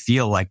 but you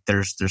feel like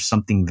there's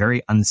something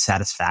very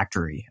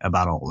unsatisfactory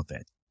about all of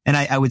it. And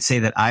I would say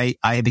that I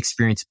have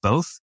experienced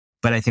both,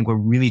 but I think what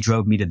really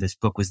drove me to this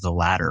book was the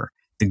latter,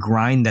 the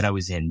grind that I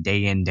was in,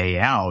 day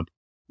out,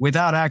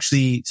 without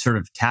actually sort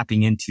of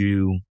tapping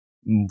into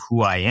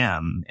who I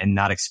am and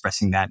not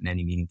expressing that in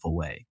any meaningful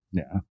way.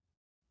 Yeah.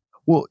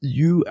 Well,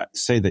 you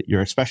say that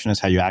your expression is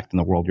how you act in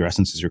the world. Your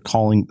essence is your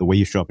calling. The way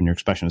you show up in your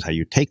expression is how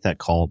you take that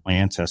call. My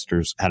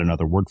ancestors had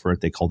another word for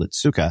it. They called it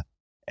sukha.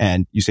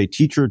 And you say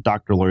teacher,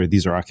 doctor, lawyer,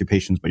 these are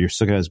occupations, but your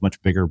sukha is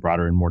much bigger,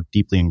 broader, and more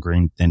deeply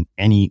ingrained than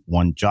any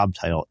one job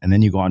title. And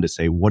then you go on to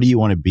say, what do you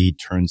want to be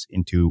turns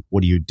into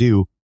what do you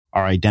do?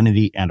 Our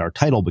identity and our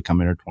title become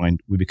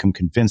intertwined. We become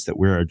convinced that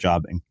we're a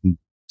job and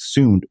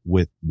consumed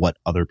with what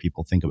other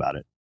people think about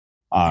it,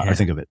 or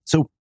think of it.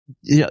 So,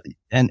 yeah.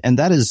 And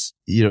that is,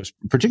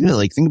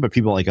 particularly think about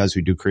people like us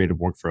who do creative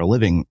work for a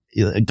living.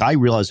 A guy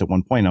realized at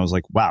one point, I was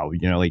like, wow,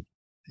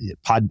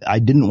 I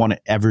didn't want to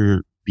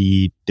ever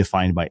be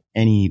defined by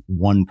any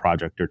one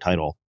project or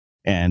title.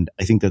 And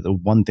I think that the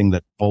one thing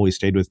that always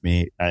stayed with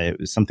me, it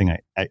was something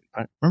I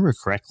remember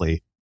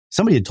correctly.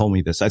 Somebody had told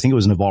me this. I think it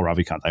was Naval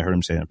Ravikant. I heard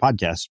him say in a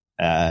podcast,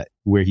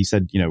 where he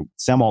said,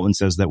 Sam Altman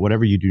says that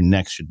whatever you do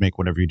next should make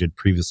whatever you did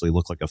previously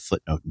look like a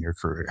footnote in your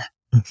career.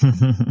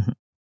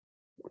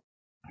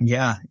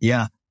 Yeah.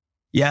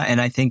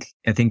 And I think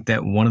that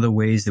one of the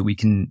ways that we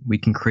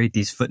can create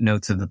these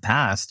footnotes of the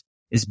past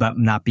is about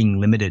not being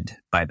limited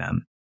by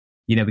them.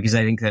 Because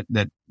I think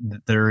that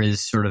there is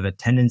sort of a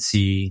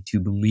tendency to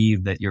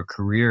believe that your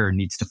career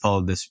needs to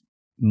follow this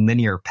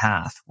linear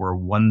path where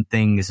one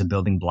thing is a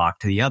building block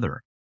to the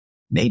other.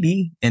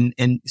 Maybe. And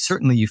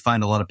certainly you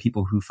find a lot of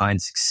people who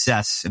find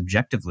success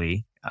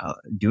objectively,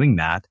 doing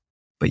that.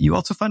 But you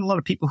also find a lot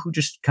of people who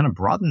just kind of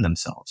broaden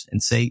themselves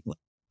and say,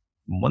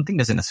 one thing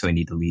doesn't necessarily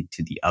need to lead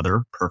to the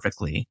other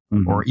perfectly,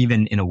 or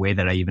even in a way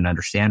that I even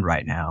understand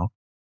right now.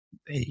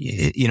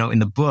 In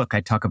the book,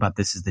 I talk about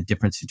this as the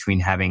difference between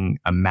having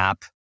a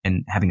map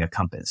and having a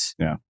compass.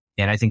 Yeah.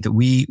 And I think that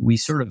we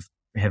sort of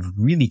have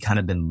really kind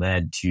of been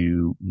led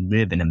to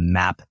live in a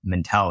map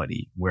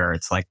mentality where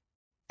it's like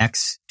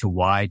X to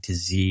Y to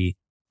Z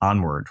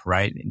onward,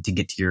 right? To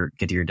get to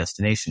your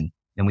destination.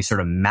 And we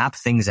sort of map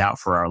things out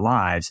for our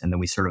lives. And then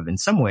we sort of, in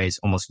some ways,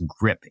 almost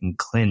grip and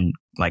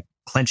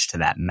clench to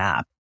that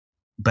map.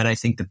 But I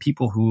think the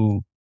people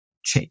who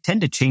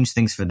tend to change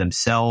things for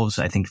themselves,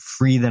 I think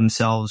free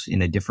themselves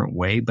in a different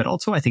way, but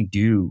also I think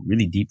do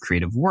really deep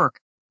creative work,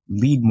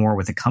 lead more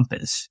with a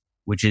compass,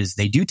 which is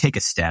they do take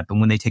a step. And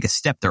when they take a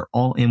step, they're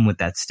all in with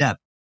that step.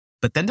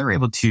 But then they're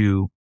able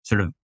to sort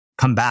of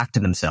come back to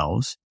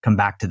themselves, come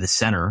back to the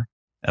center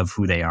of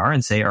who they are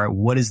and say, all right,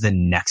 what is the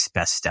next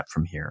best step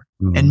from here?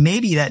 Mm-hmm. And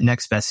maybe that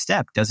next best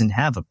step doesn't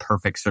have a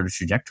perfect sort of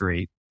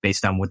trajectory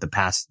based on what the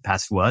past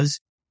was.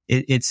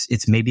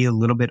 It's maybe a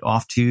little bit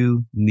off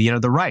to,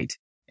 the right.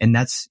 And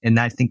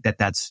I think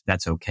that's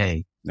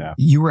okay. Yeah.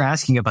 You were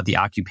asking about the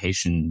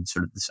occupation,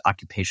 sort of this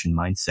occupation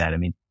mindset. I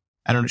mean,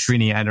 I don't know,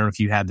 Srini, I don't know if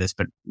you had this,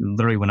 but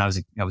literally when I was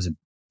a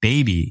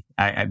baby,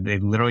 they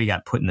literally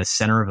got put in the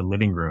center of a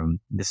living room.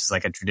 This is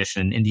like a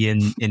tradition,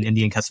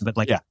 Indian custom,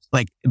 but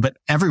but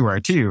everywhere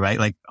too, right?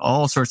 Like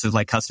all sorts of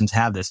like customs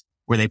have this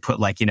where they put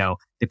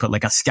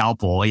a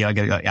scalpel, I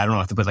don't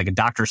know if they put like a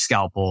doctor's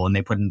scalpel, and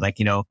they put in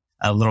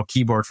a little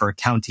keyboard for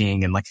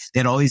accounting, and like they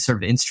had all these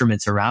sort of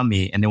instruments around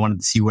me, and they wanted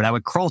to see what I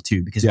would crawl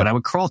to, because what I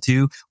would crawl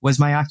to was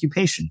my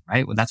occupation,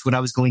 right? Well, that's what I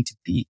was going to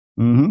be.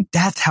 Mm-hmm.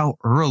 That's how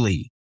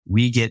early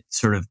we get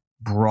sort of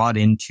brought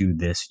into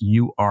this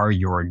you are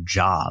your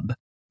job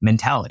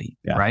mentality,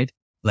 right?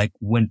 Like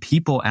when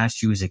people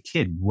asked you as a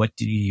kid, what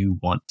do you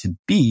want to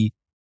be?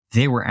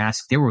 They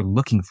were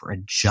looking for a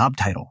job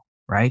title,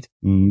 right?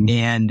 Mm-hmm.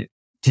 And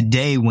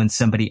today when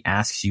somebody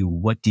asks you,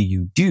 what do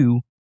you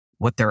do?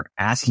 What they're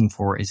asking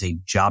for is a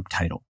job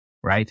title,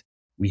 right?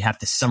 We have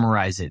to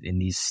summarize it in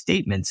these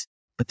statements,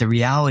 but the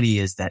reality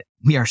is that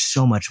we are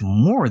so much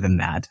more than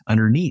that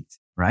underneath,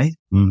 right?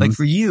 Mm-hmm. Like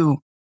for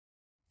you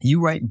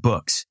write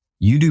books,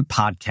 you do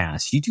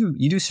podcasts, you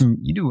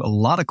do a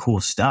lot of cool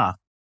stuff.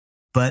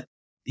 But,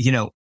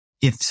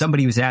 if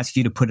somebody was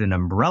asking you to put an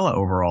umbrella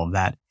over all of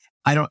that,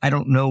 I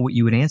don't know what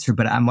you would answer,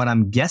 but what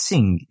I'm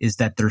guessing is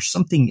that there's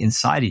something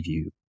inside of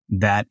you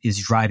that is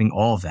driving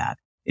all of that.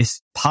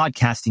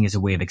 Podcasting is a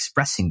way of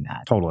expressing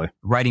that. Totally.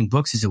 Writing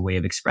books is a way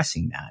of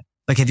expressing that.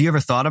 Like, have you ever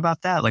thought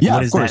about that? Like, yeah,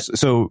 what is of course. that?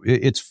 So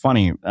it's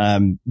funny.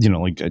 At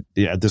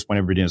this point,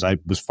 every day I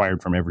was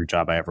fired from every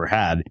job I ever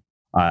had,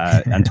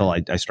 until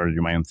I started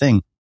doing my own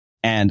thing.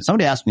 And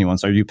somebody asked me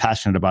once, are you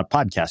passionate about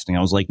podcasting? I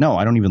was like, no,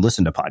 I don't even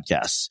listen to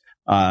podcasts.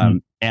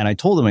 And I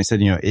told them, I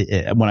said,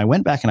 when I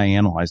went back and I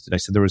analyzed it, I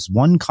said there was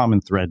one common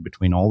thread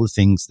between all the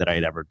things that I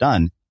had ever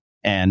done.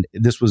 And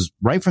this was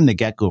right from the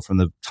get-go, from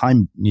the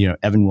time,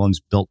 Evan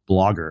Williams built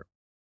Blogger.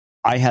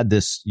 I had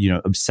this,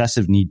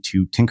 obsessive need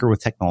to tinker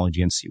with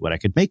technology and see what I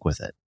could make with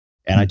it.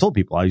 And I told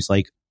people, I was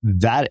like,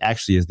 that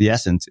actually is the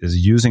essence, is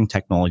using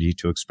technology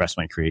to express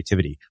my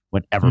creativity,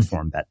 whatever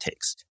form that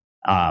takes.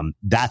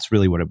 That's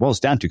really what it boils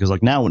down to. Cause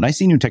like now when I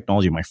see new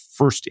technology, my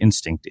first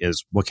instinct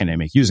is, what can I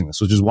make using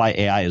this? Which is why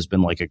AI has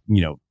been like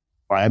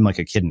I'm like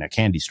a kid in a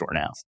candy store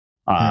now.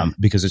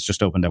 Because it's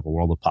just opened up a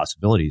world of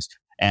possibilities.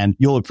 And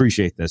you'll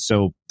appreciate this.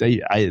 So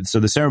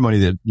the ceremony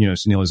that,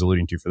 Suneel is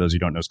alluding to, for those who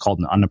don't know, is called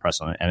an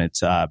Annaprasad. And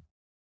it's,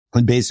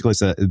 basically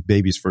it's a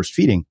baby's first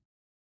feeding.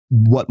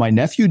 What my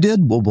nephew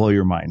did will blow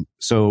your mind.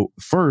 So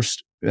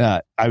first,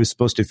 I was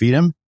supposed to feed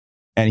him,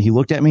 and he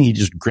looked at me, he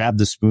just grabbed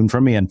the spoon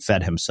from me and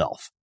fed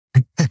himself.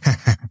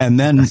 And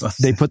then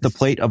they put the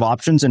plate of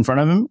options in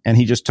front of him, and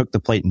he just took the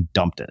plate and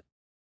dumped it.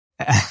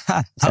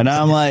 And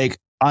I'm like,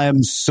 I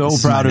am so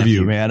proud of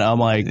you, man. I'm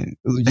like,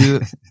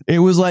 it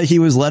was like he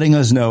was letting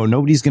us know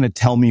nobody's going to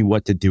tell me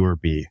what to do or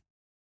be.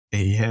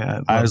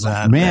 Yeah. I was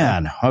like,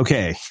 man,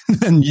 okay.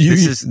 And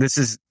this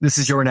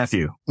is your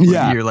nephew.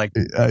 Yeah.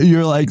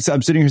 You're like, so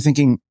I'm sitting here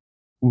thinking,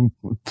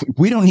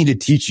 we don't need to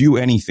teach you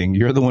anything.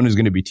 You're the one who's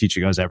going to be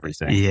teaching us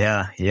everything.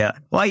 Yeah. Yeah.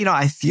 Well,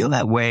 I feel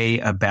that way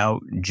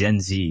about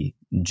Gen Z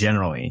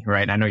generally,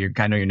 right? I know your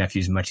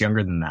nephew's much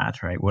younger than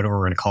that, right? Whatever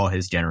we're going to call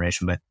his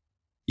generation. But,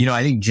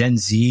 I think Gen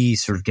Z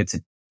sort of gets a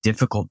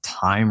difficult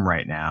time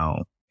right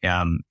now,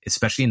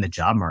 especially in the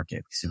job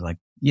market, because they're like,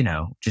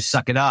 just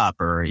suck it up,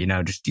 or,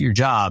 just do your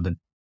job. And,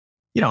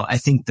 I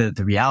think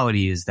the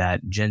reality is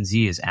that Gen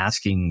Z is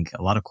asking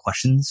a lot of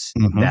questions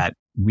that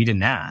we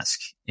didn't ask,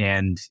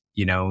 and,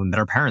 that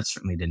our parents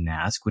certainly didn't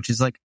ask, which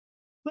is like,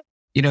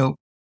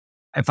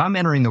 if I'm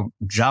entering the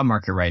job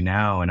market right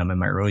now and I'm in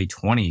my early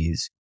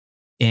 20s,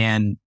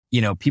 and,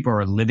 people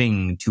are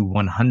living to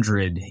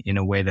 100 in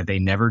a way that they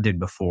never did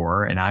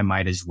before, and I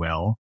might as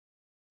well.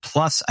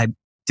 Plus, I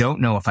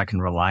don't know if I can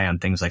rely on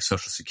things like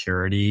Social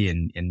Security,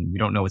 and we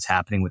don't know what's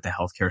happening with the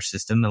healthcare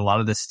system. And a lot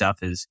of this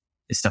stuff is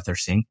stuff they're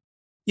seeing.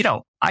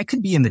 I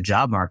could be in the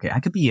job market. I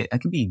could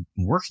be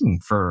working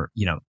for,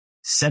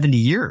 70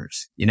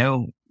 years,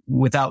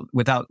 without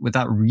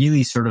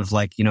really sort of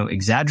like,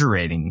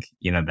 exaggerating,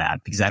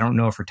 that, because I don't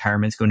know if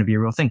retirement's going to be a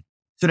real thing.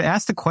 So to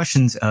ask the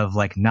questions of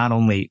like, not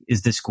only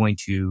is this going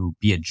to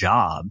be a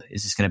job,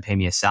 is this going to pay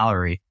me a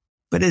salary,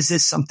 but is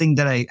this something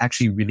that I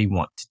actually really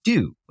want to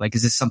do? Like,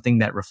 is this something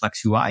that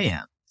reflects who I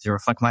am? Does it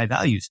reflect my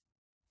values?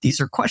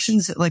 These are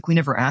questions that like we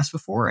never asked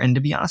before. And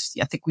to be honest,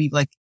 I think we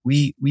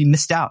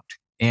missed out.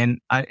 And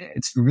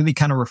it's really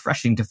kind of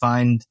refreshing to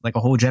find like a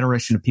whole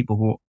generation of people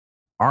who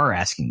are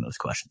asking those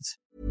questions.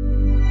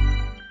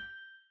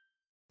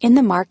 In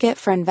the market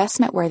for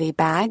investment-worthy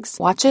bags,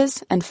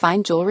 watches, and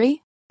fine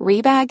jewelry,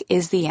 Rebag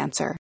is the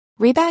answer.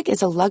 Rebag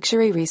is a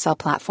luxury resale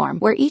platform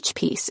where each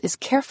piece is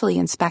carefully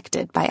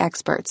inspected by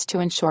experts to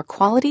ensure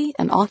quality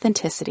and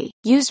authenticity.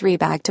 Use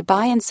Rebag to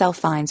buy and sell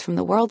finds from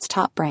the world's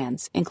top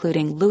brands,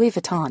 including Louis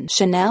Vuitton,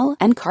 Chanel,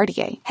 and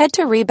Cartier. Head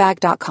to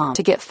Rebag.com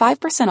to get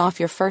 5% off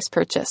your first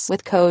purchase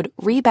with code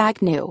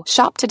REBAGNEW.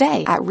 Shop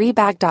today at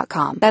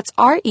Rebag.com. That's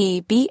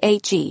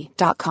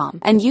REBAG.com.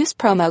 And use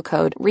promo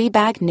code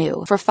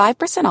REBAGNEW for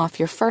 5% off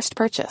your first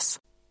purchase.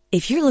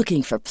 If you're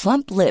looking for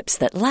plump lips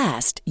that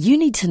last, you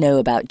need to know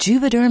about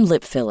Juvederm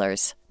lip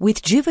fillers.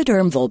 With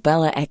Juvederm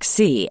Volbella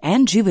XC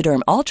and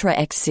Juvederm Ultra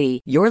XC,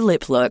 your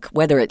lip look,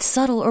 whether it's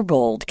subtle or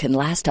bold, can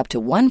last up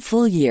to 1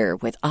 full year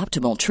with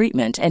optimal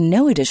treatment and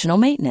no additional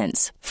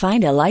maintenance.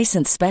 Find a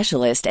licensed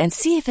specialist and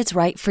see if it's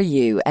right for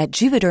you at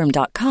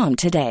Juvederm.com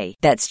today.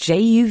 That's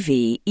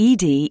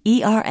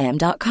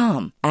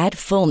JUVEDERM.com. Add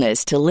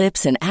fullness to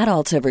lips in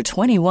adults over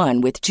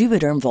 21 with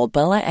Juvederm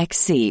Volbella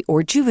XC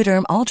or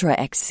Juvederm Ultra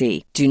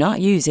XC. Do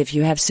not use if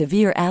you have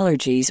severe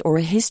allergies or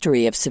a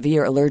history of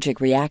severe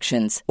allergic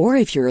reactions, or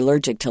if you're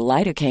allergic to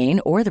lidocaine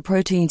or the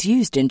proteins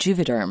used in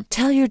Juvederm.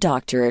 Tell your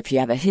doctor if you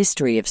have a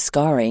history of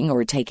scarring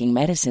or taking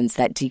medicines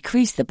that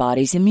decrease the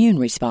body's immune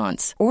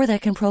response or that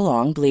can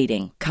prolong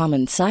bleeding.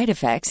 Common side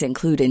effects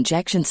include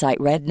injection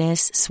site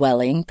redness,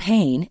 swelling,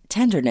 pain,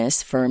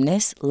 tenderness,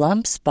 firmness,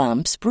 lumps,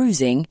 bumps,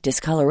 bruising,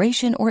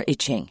 discoloration, or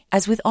itching.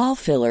 As with all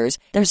fillers,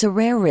 there's a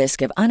rare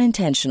risk of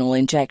unintentional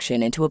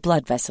injection into a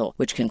blood vessel,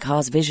 which can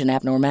cause vision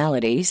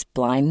abnormalities,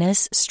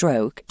 blindness,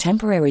 stroke,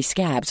 temporary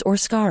scabs, or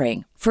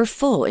scarring. For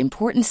full,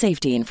 important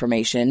safety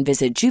information,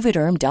 visit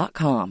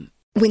Juvederm.com.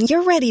 When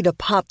you're ready to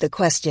pop the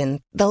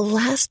question, the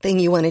last thing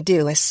you want to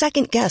do is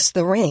second-guess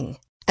the ring.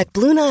 At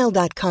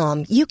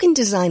BlueNile.com, you can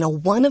design a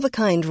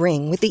one-of-a-kind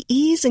ring with the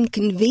ease and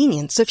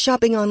convenience of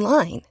shopping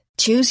online.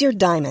 Choose your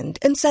diamond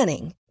and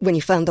setting. When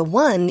you find the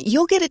one,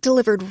 you'll get it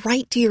delivered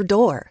right to your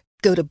door.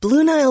 Go to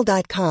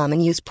BlueNile.com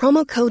and use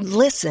promo code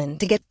LISTEN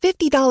to get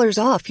 $50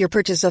 off your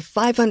purchase of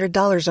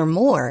 $500 or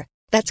more.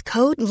 That's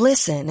code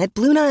LISTEN at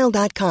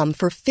BlueNile.com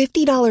for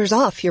 $50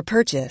 off your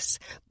purchase.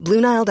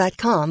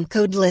 BlueNile.com,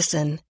 code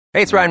LISTEN.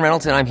 Hey, it's Ryan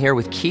Reynolds, and I'm here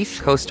with Keith,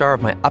 co-star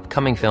of my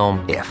upcoming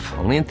film, If,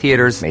 only in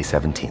theaters May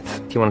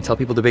 17th. Do you want to tell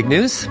people the big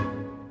news?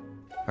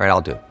 All right,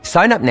 I'll do it.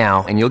 Sign up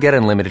now and you'll get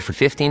unlimited for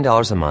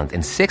 $15 a month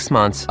and 6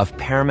 months of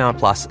Paramount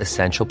Plus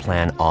Essential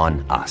Plan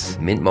on us.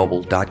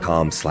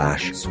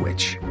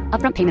 MintMobile.com/switch.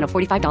 Upfront payment of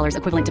 $45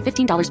 equivalent to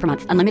 $15 per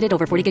month. Unlimited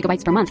over 40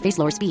 gigabytes per month. Face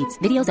lower speeds.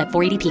 Videos at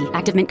 480p.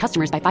 Active Mint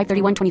customers by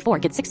 531.24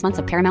 get 6 months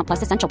of Paramount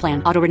Plus Essential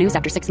Plan. Auto renews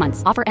after 6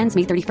 months. Offer ends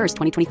May 31st,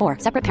 2024.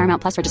 Separate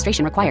Paramount Plus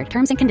registration required.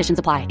 Terms and conditions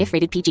apply if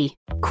rated PG.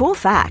 Cool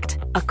fact,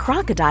 a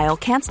crocodile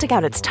can't stick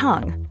out its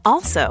tongue.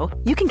 Also,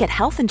 you can get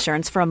health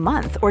insurance for a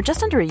month or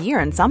just under a year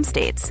in some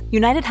states.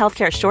 United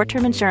Healthcare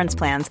short-term insurance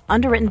plans,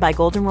 underwritten by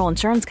Golden Rule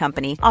Insurance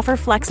Company, offer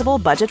flexible,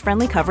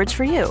 budget-friendly coverage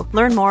for you.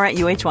 Learn more at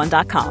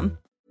UH1.com.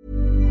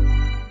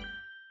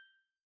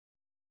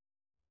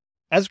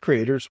 As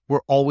creators,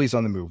 we're always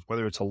on the move.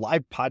 Whether it's a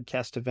live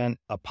podcast event,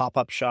 a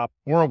pop-up shop,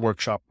 or a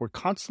workshop, we're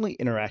constantly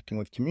interacting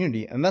with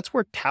community, and that's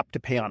where Tap to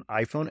Pay on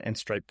iPhone and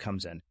Stripe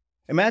comes in.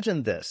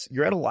 Imagine this.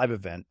 You're at a live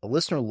event, a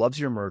listener loves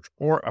your merch,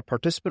 or a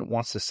participant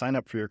wants to sign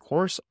up for your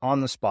course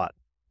on the spot.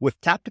 With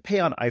Tap to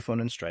Pay on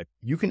iPhone and Stripe,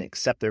 you can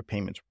accept their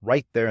payments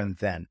right there and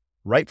then,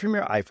 right from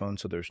your iPhone,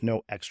 so there's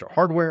no extra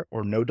hardware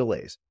or no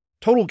delays.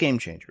 Total game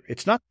changer.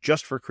 It's not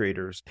just for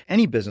creators.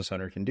 Any business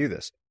owner can do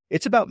this.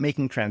 It's about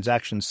making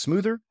transactions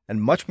smoother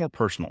and much more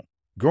personal,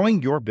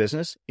 growing your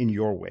business in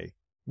your way.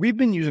 We've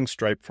been using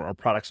Stripe for our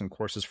products and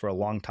courses for a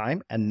long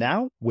time, and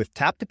now with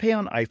Tap to Pay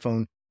on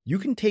iPhone, you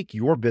can take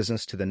your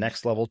business to the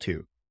next level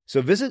too.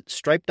 So visit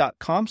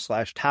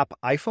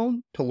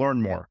stripe.com/tapiphone to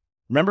learn more.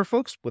 Remember,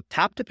 folks, with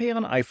Tap to Pay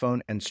on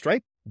iPhone and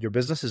Stripe, your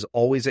business is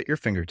always at your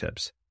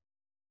fingertips.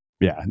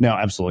 Yeah, no,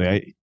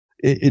 absolutely.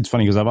 It's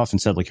funny because I've often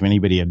said, like, if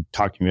anybody had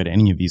talked to me about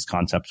any of these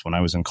concepts when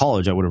I was in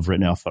college, I would have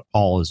written off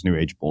all as new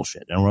age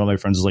bullshit. And one of my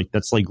friends is like,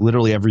 that's like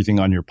literally everything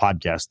on your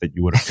podcast that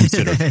you would have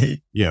considered,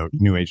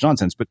 new age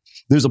nonsense. But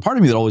there's a part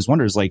of me that always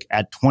wonders, like,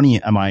 at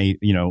 20, am I,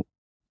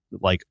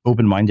 like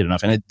open-minded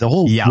enough? And the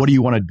whole, what do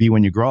you want to be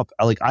when you grow up?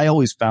 I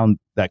always found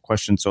that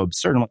question so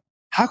absurd. I'm like,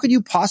 how could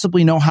you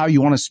possibly know how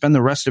you want to spend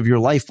the rest of your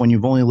life when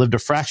you've only lived a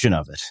fraction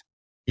of it?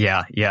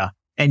 Yeah.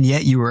 And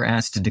yet you were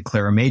asked to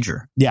declare a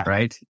major. Yeah.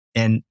 Right.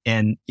 And,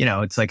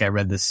 it's like I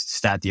read this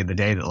stat the other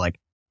day that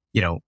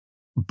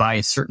by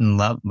a certain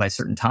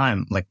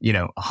time,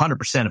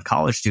 100% of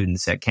college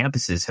students at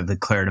campuses have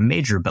declared a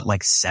major, but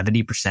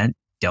 70%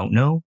 don't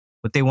know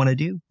what they want to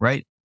do.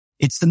 Right.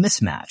 It's the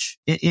mismatch.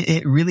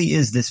 It really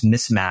is this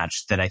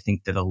mismatch that I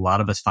think that a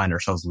lot of us find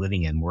ourselves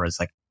living in, whereas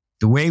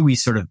the way we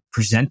sort of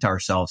present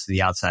ourselves to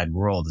the outside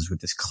world is with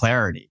this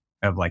clarity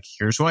of like,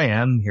 here's who I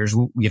am. Here's,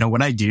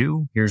 what I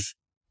do. Here's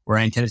where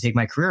I intend to take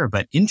my career.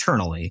 But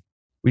internally,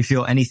 we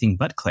feel anything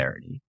but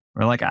clarity.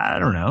 We're like, I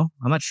don't know.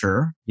 I'm not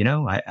sure.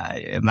 Am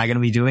I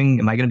going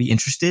to be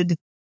interested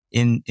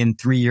in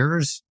 3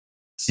 years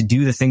to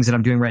do the things that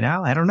I'm doing right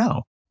now? I don't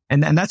know.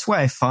 And that's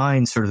why I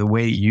find sort of the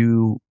way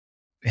you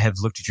have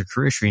looked at your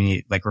career,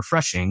 Srini, like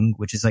refreshing,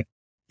 which is like,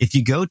 if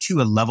you go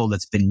to a level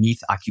that's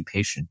beneath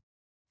occupation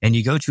and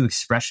you go to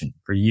expression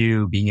for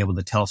you being able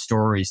to tell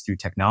stories through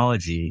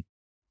technology,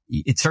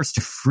 it starts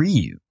to free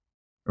you,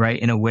 right?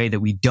 In a way that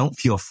we don't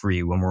feel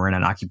free when we're in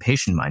an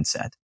occupation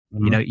mindset.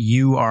 Mm-hmm.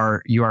 You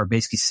are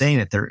basically saying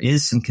that there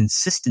is some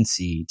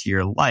consistency to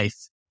your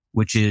life,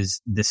 which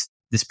is this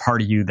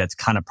part of you that's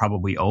kind of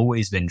probably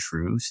always been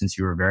true since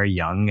you were very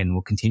young and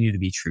will continue to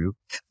be true.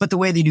 But the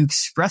way that you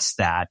express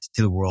that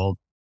to the world,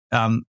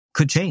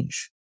 could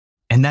change.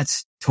 And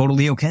that's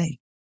totally okay.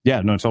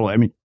 Yeah, no, totally. I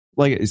mean,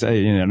 like,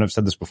 and I've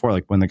said this before,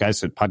 like when the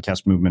guys at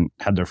Podcast Movement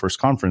had their first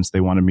conference, they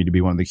wanted me to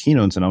be one of the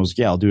keynotes. And I was like,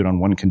 yeah, I'll do it on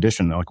one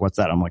condition. They're like, what's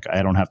that? I'm like,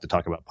 I don't have to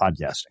talk about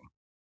podcasting.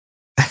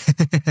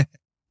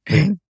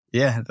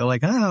 Yeah. They're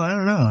like, oh, I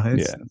don't know.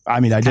 Yeah. I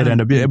mean, I did end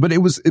up,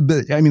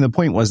 the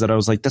point was that I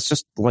was like, that's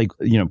just like,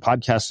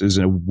 podcast is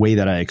a way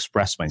that I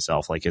express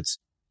myself. Like it's,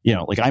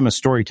 like I'm a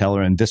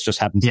storyteller and this just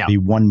happens to be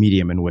one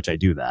medium in which I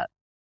do that.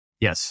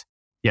 Yes.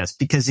 Yes.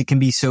 Because it can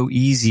be so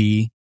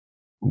easy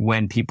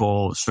when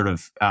people sort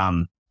of,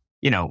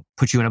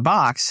 put you in a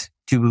box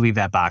to believe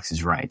that box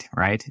is right?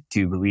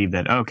 To believe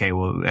that, okay,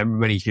 well,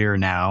 everybody here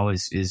now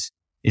is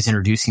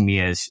introducing me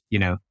as,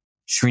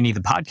 Srini the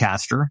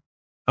podcaster.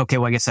 Okay,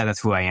 well, I guess that's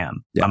who I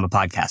am. Yeah. I'm a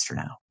podcaster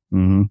now.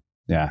 Mm-hmm.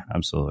 Yeah,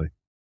 absolutely.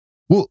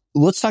 Well,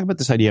 let's talk about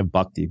this idea of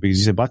bhakti, because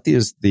you said bhakti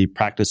is the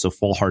practice of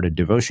full-hearted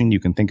devotion. You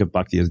can think of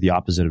bhakti as the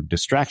opposite of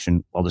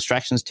distraction. While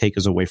distractions take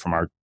us away from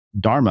our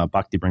dharma,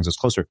 bhakti brings us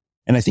closer.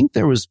 And I think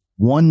there was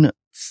one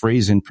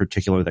phrase in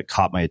particular that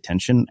caught my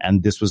attention,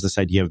 and this was this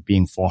idea of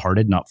being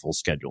full-hearted, not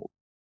full-scheduled.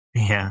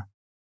 Yeah.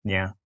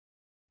 Yeah.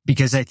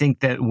 Because I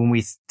think that when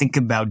we think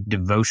about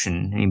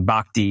devotion, I mean,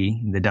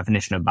 bhakti, the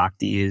definition of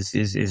bhakti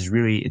is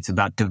really, it's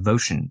about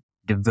devotion,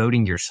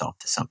 devoting yourself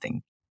to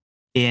something.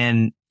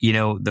 And,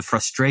 the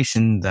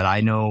frustration that I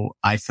know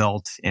I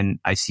felt and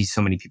I see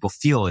so many people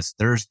feel is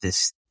there's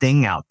this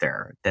thing out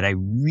there that I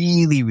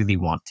really, really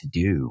want to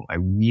do. I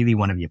really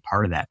want to be a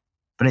part of that,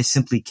 but I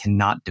simply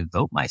cannot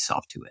devote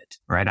myself to it,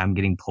 right? I'm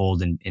getting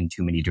pulled in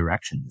too many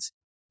directions.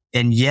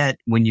 And yet,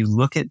 when you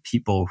look at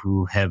people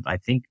who have, I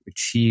think,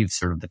 achieved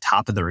sort of the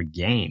top of their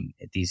game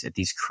at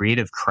these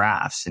creative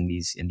crafts and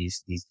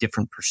these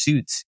different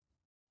pursuits,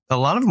 a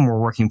lot of them were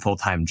working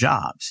full-time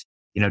jobs.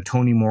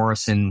 Toni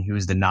Morrison, who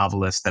is the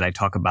novelist that I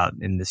talk about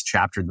in this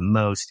chapter the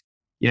most,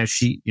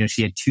 she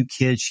had 2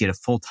 kids. She had a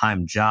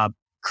full-time job.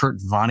 Kurt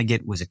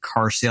Vonnegut was a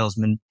car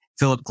salesman.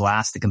 Philip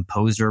Glass, the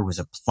composer, was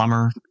a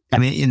plumber. I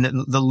mean,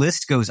 the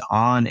list goes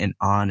on and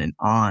on and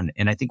on.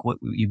 And I think what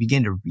you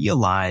begin to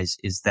realize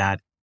is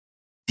that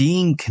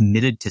being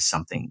committed to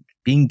something,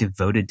 being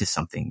devoted to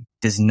something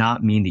does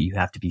not mean that you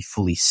have to be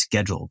fully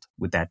scheduled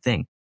with that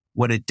thing.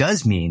 What it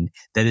does mean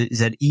is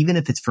that even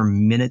if it's for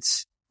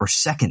minutes or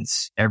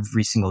seconds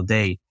every single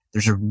day,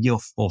 there's a real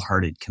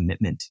full-hearted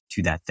commitment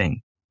to that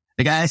thing.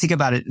 Like I think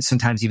about it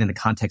sometimes even in the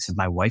context of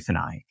my wife and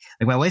I.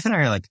 Like my wife and I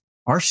are like,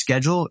 our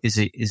schedule is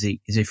a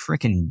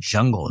freaking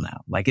jungle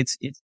now. Like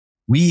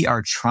we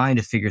are trying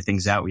to figure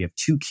things out. We have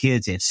 2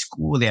 kids, they have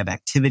school, they have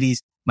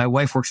activities. My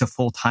wife works a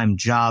full-time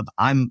job.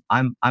 I'm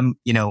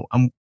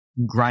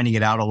grinding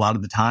it out a lot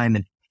of the time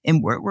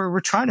and we're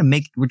trying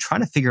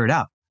to figure it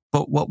out.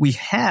 But what we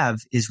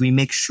have is we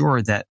make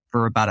sure that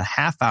for about a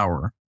half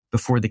hour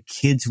before the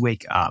kids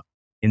wake up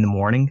in the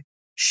morning,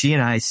 she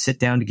and I sit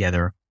down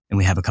together and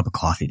we have a cup of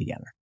coffee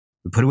together.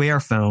 We put away our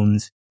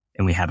phones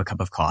and we have a cup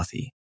of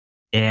coffee.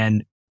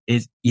 And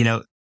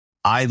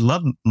I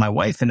love my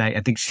wife and I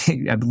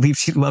believe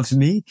she loves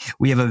me.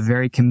 We have a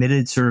very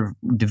committed sort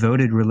of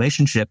devoted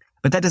relationship,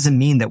 but that doesn't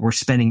mean that we're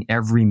spending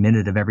every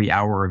minute of every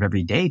hour of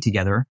every day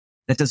together.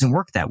 That doesn't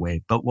work that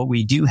way. But what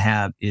we do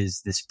have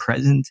is this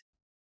present,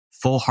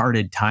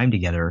 full-hearted time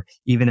together,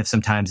 even if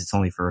sometimes it's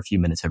only for a few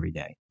minutes every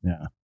day.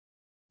 Yeah.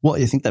 Well,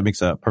 I think that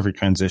makes a perfect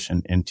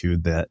transition into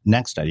the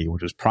next idea,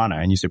 which is prana.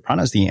 And you say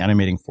prana is the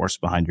animating force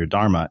behind your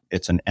dharma.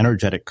 It's an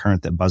energetic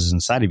current that buzzes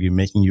inside of you,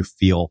 making you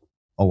feel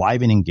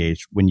alive and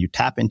engaged. When you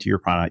tap into your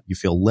prana, you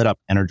feel lit up,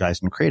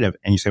 energized, and creative.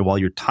 And you say, well,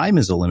 your time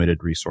is a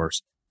limited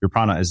resource. Your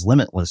prana is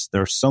limitless.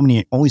 There are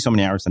only so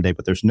many hours in a day,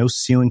 but there's no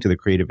ceiling to the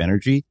creative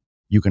energy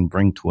you can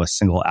bring to a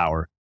single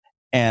hour.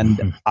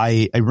 And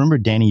I remember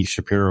Dani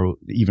Shapiro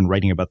even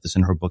writing about this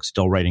in her book,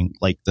 Still Writing,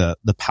 like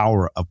the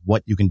power of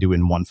what you can do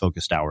in one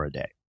focused hour a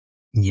day.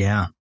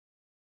 Yeah.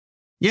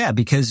 Yeah,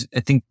 because I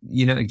think,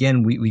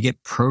 again, we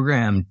get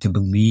programmed to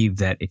believe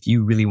that if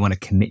you really want to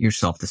commit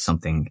yourself to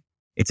something,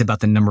 it's about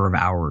the number of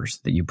hours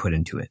that you put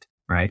into it,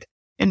 right?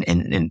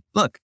 And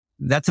look,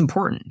 that's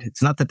important.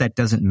 It's not that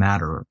doesn't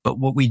matter, but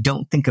what we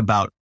don't think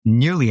about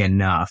nearly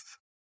enough,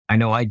 I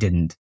know I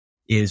didn't,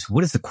 is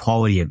what is the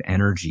quality of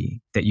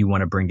energy that you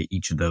want to bring to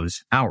each of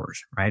those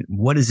hours, right?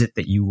 What is it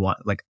that you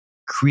want, like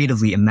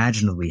creatively,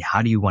 imaginatively,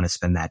 how do you want to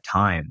spend that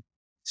time?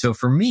 So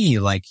for me,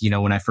 like,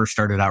 when I first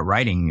started out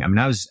writing, I mean,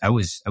 I was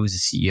a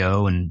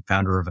CEO and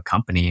founder of a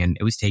company, and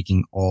it was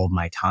taking all of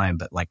my time,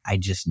 but like, I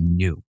just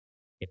knew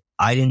if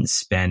I didn't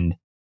spend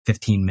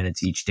 15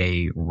 minutes each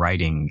day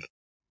writing,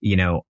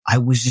 I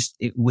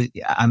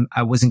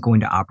wasn't going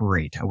to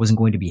operate. I wasn't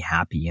going to be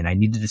happy, and I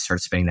needed to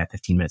start spending that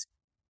 15 minutes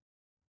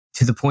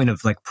to the point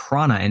of like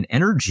prana and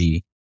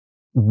energy.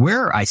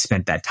 Where I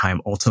spent that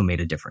time also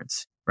made a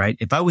difference, right?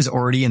 If I was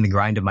already in the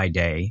grind of my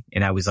day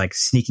and I was like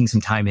sneaking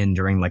some time in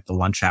during like the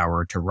lunch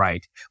hour to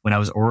write, when I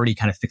was already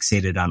kind of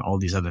fixated on all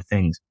these other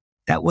things,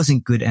 that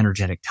wasn't good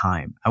energetic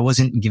time. I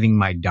wasn't giving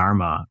my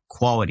Dharma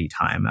quality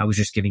time. I was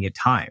just giving it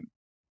time.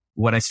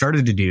 What I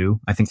started to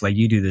do, I think like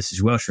you do this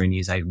as well, Srini,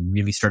 is I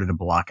really started to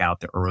block out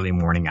the early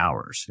morning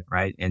hours,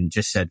 right? And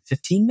just said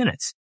 15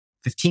 minutes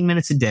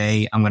a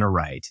day, I'm going to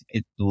write.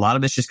 A lot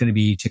of it's just going to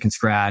be chicken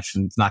scratch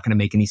and it's not going to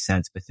make any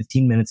sense, but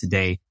 15 minutes a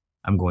day,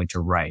 I'm going to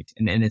write.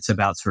 And it's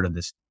about sort of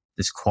this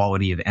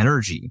quality of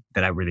energy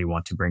that I really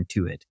want to bring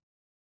to it.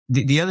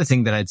 The other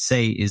thing that I'd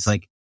say is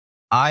like,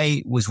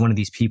 I was one of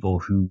these people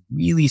who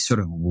really sort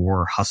of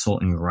wore hustle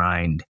and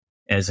grind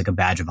as like a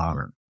badge of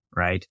honor,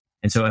 right?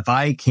 And so if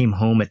I came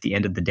home at the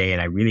end of the day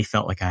and I really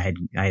felt like I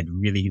had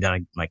really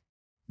done, like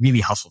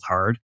really hustled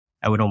hard,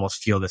 I would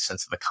almost feel this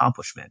sense of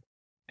accomplishment.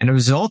 And a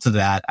result of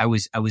that, I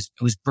was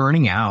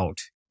burning out,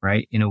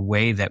 right? In a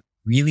way that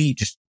really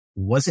just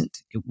wasn't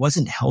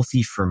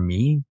healthy for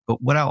me.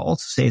 But what I'll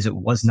also say is it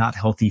was not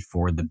healthy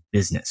for the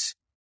business.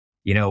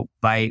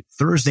 By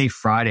Thursday,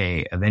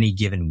 Friday of any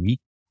given week,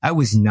 I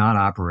was not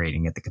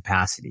operating at the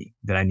capacity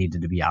that I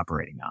needed to be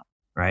operating on,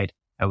 right?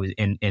 I was,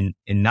 and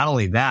not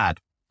only that,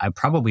 I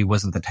probably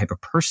wasn't the type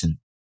of person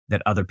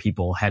that other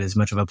people had as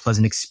much of a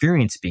pleasant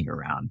experience being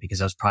around,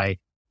 because I was probably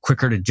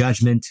quicker to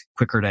judgment,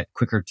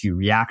 quicker to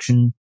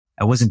reaction.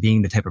 I wasn't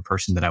being the type of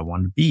person that I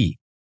wanted to be.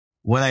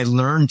 What I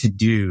learned to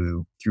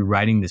do through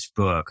writing this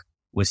book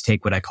was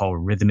take what I call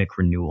rhythmic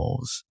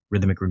renewals,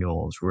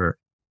 where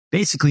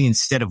basically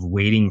instead of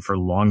waiting for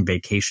long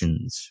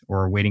vacations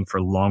or waiting for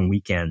long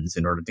weekends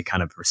in order to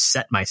kind of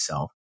reset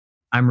myself,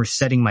 I'm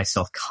resetting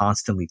myself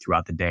constantly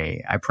throughout the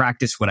day. I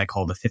practice what I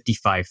call the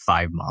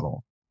 55-5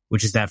 model,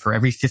 which is that for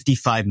every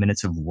 55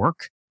 minutes of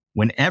work,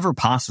 whenever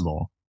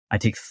possible, I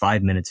take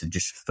 5 minutes of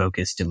just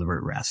focused,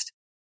 deliberate rest.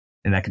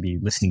 And that could be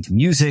listening to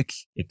music.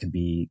 It could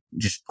be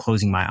just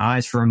closing my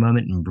eyes for a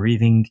moment and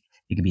breathing.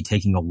 It could be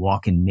taking a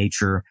walk in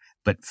nature,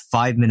 but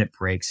 5-minute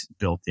breaks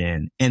built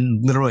in.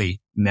 And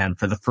literally, man,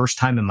 for the first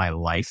time in my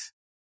life,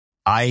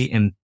 I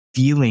am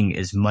feeling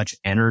as much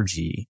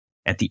energy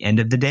at the end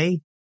of the day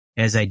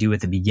as I do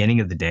at the beginning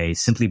of the day,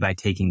 simply by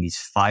taking these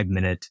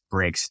 5-minute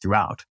breaks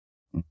throughout.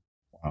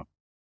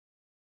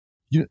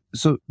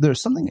 So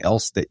there's something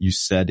else that you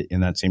said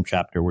in that same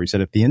chapter where you said,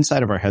 if the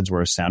inside of our heads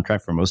were a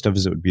soundtrack, for most of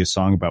us, it would be a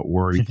song about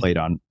worry played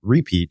on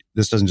repeat.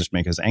 This doesn't just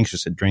make us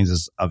anxious. It drains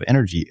us of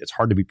energy. It's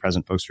hard to be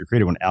present, folks, or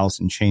creative when Alice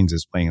in Chains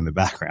is playing in the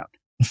background.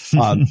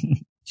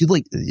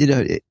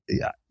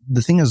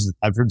 The thing is,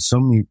 I've heard so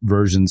many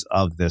versions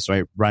of this,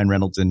 right? Ryan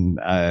Reynolds and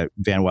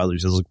Van Wilder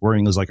says, like,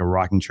 worrying is like a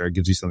rocking chair. It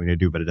gives you something to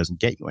do, but it doesn't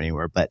get you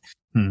anywhere. But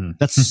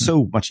that's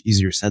so much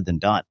easier said than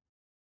done.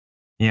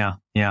 Yeah.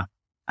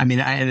 I mean,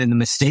 and the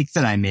mistake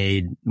that I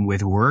made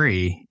with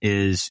worry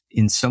is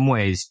in some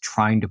ways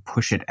trying to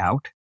push it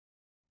out,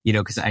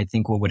 because I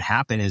think what would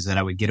happen is that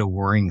I would get a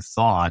worrying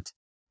thought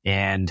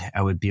and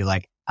I would be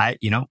like, I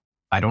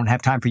don't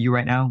have time for you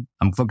right now.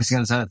 I'm focusing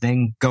on this other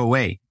thing. Go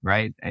away.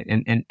 Right.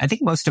 And I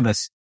think most of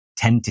us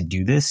tend to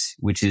do this,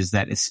 which is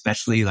that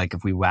especially like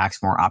if we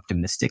wax more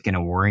optimistic and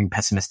a worrying,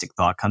 pessimistic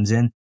thought comes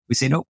in, we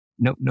say, no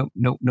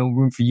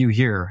room for you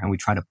here. And we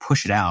try to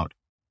push it out.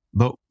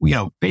 But,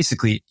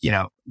 basically,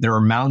 there are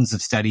mountains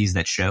of studies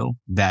that show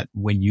that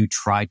when you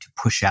try to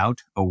push out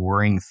a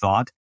worrying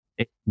thought,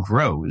 it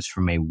grows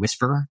from a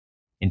whisper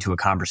into a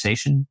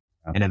conversation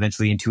and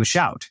eventually into a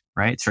shout,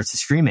 right? It starts to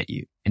scream at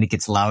you and it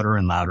gets louder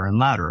and louder and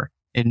louder.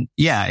 And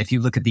yeah, if you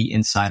look at the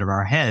inside of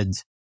our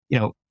heads,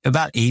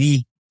 about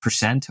 80%,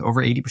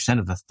 over 80%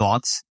 of the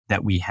thoughts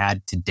that we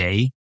had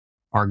today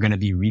are going to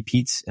be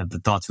repeats of the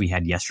thoughts we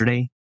had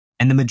yesterday.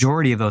 And the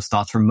majority of those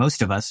thoughts for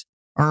most of us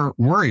are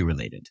worry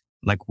related.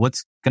 Like,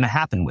 what's going to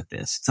happen with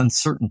this? It's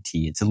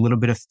uncertainty. It's a little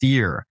bit of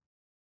fear.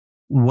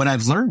 What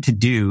I've learned to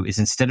do is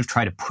instead of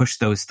try to push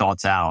those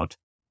thoughts out,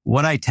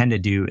 what I tend to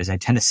do is I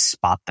tend to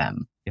spot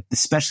them,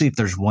 especially if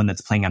there's one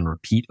that's playing on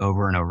repeat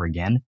over and over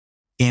again.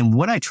 And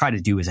what I try to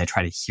do is I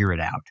try to hear it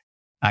out.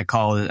 I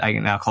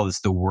now call this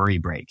the worry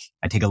break.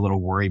 I take a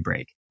little worry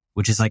break,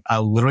 which is like,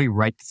 I'll literally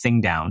write the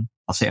thing down.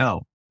 I'll say,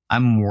 oh,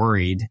 I'm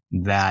worried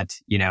that,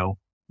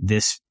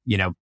 this,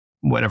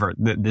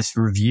 this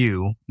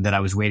review that I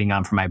was waiting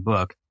on for my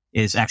book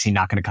is actually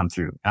not going to come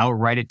through. I'll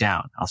write it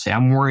down. I'll say,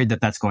 I'm worried that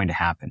that's going to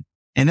happen.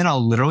 And then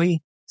I'll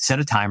literally set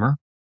a timer.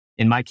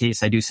 In my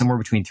case, I do somewhere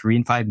between 3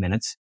 and 5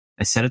 minutes.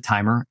 I set a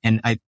timer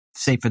and I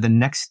say for the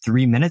next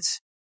 3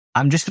 minutes,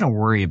 I'm just going to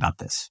worry about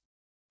this.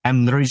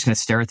 I'm literally just going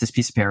to stare at this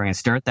piece of paper and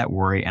stare at that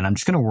worry, and I'm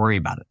just going to worry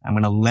about it. I'm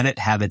going to let it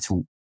have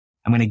I'm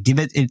going to give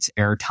it its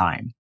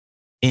airtime.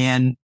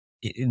 And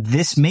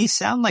this may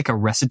sound like a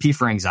recipe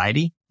for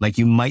anxiety. Like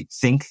you might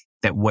think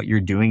that what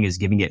you're doing is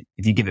giving it,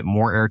 if you give it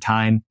more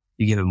airtime,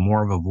 you give it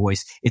more of a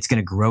voice, it's going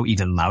to grow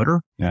even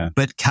louder. Yeah.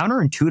 But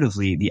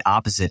counterintuitively, the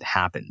opposite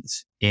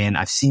happens. And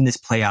I've seen this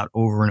play out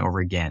over and over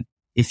again.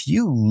 If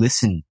you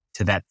listen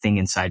to that thing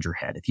inside your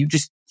head, if you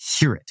just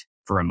hear it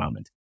for a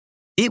moment,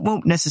 it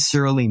won't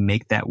necessarily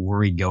make that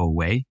worry go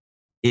away.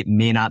 It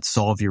may not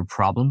solve your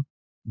problem,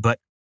 but,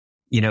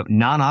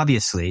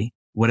 non-obviously,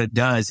 what it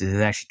does is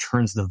it actually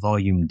turns the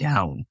volume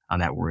down on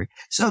that worry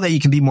so that you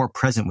can be more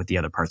present with the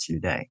other parts of your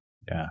day.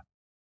 Yeah,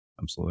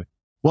 absolutely.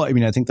 Well, I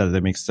mean, I think that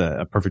makes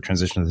a perfect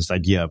transition to this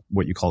idea of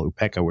what you call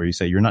upekkha, where you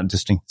say you're not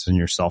distancing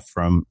yourself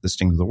from the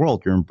stings of the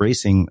world. You're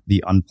embracing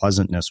the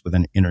unpleasantness with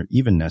an inner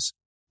evenness.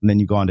 And then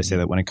you go on to say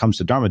that when it comes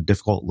to Dharma,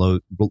 difficult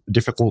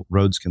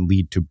roads can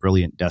lead to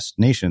brilliant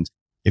destinations.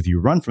 If you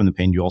run from the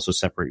pain, you also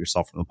separate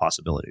yourself from the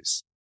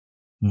possibilities.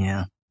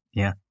 Yeah.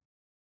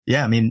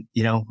 I mean,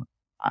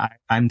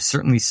 I'm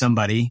certainly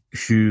somebody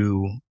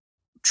who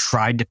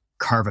tried to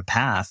carve a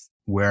path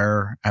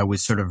where I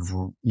was sort of,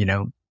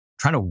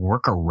 trying to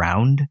work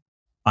around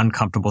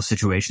uncomfortable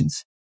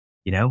situations.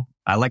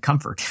 I like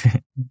comfort,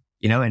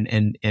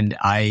 and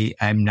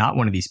I'm not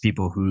one of these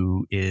people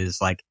who is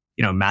like,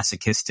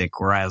 masochistic,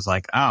 where I was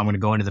like, oh, I'm going to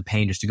go into the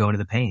pain just to go into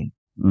the pain.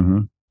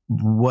 Mm-hmm.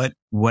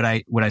 What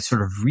I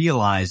sort of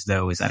realized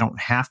though is I don't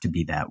have to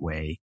be that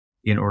way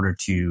in order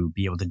to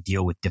be able to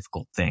deal with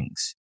difficult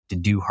things, to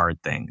do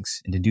hard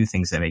things, and to do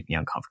things that make me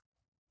uncomfortable.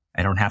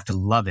 I don't have to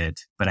love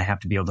it, but I have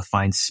to be able to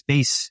find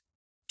space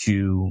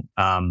to,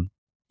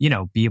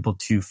 be able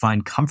to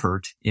find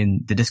comfort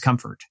in the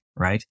discomfort,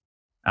 right?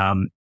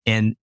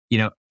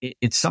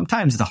 It's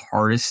sometimes the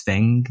hardest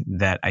thing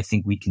that I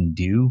think we can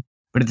do,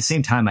 but at the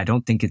same time, I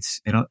think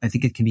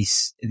it can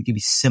be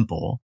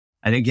simple.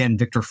 And again,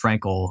 Viktor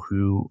Frankl,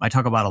 who I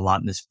talk about a lot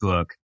in this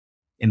book,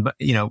 and,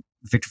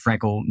 Viktor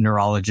Frankl,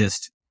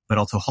 neurologist, but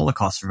also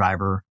Holocaust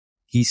survivor,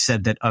 he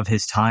said that of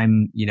his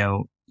time,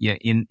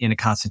 in a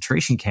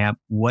concentration camp,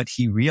 what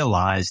he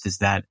realized is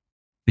that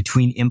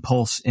between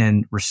impulse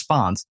and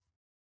response,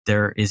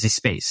 there is a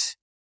space.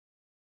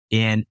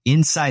 And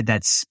inside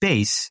that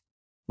space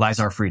lies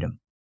our freedom.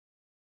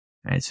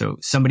 Right? So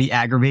somebody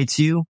aggravates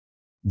you,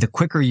 the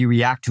quicker you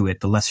react to it,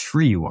 the less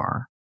free you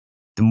are.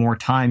 The more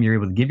time you're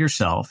able to give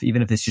yourself,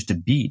 even if it's just a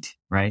beat,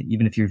 right?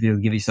 Even if you're able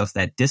to give yourself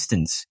that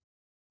distance,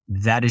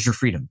 that is your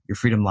freedom. Your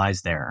freedom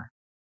lies there.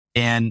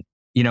 And,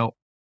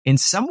 in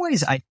some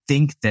ways, I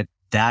think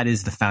that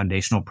is the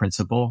foundational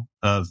principle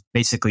of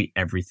basically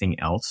everything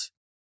else.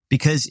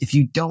 Because if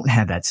you don't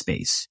have that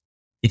space,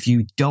 if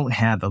you don't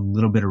have a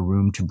little bit of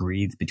room to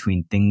breathe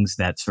between things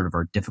that sort of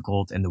are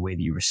difficult and the way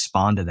that you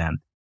respond to them,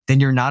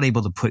 then you're not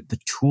able to put the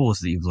tools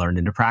that you've learned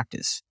into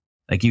practice.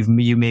 Like you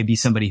may be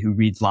somebody who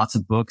reads lots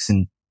of books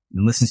and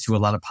listens to a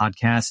lot of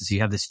podcasts. And so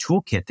you have this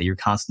toolkit that you're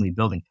constantly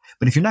building.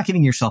 But if you're not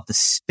giving yourself the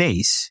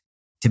space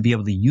to be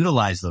able to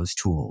utilize those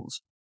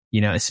tools,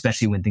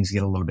 especially when things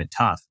get a little bit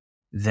tough,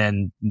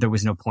 then there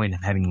was no point in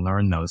having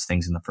learned those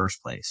things in the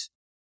first place.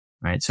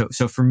 Right.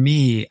 So for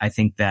me, I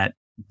think that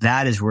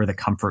is where the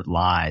comfort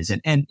lies.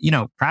 And,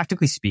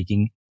 practically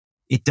speaking,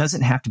 it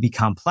doesn't have to be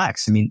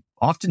complex. I mean,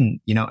 often,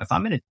 if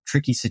I'm in a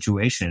tricky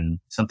situation,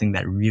 something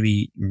that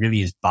really,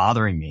 really is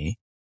bothering me,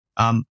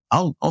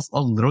 I'll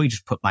literally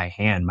just put my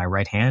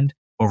right hand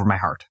over my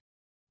heart,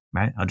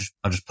 right? I'll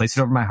just place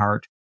it over my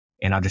heart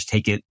and I'll just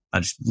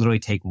literally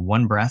take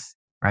one breath,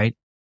 right?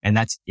 And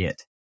that's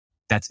it.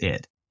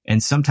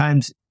 And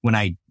sometimes when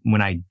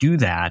I do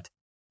that,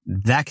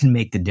 that can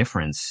make the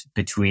difference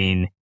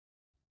between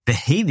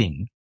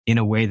behaving in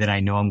a way that I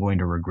know I'm going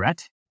to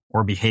regret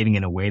or behaving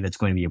in a way that's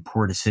going to be a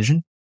poor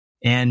decision.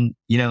 And,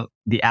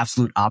 the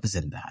absolute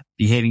opposite of that,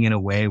 behaving in a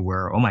way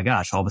where, oh my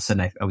gosh, all of a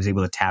sudden I was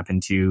able to tap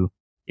into,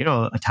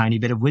 a tiny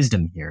bit of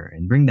wisdom here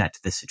and bring that to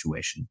this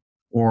situation.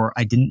 Or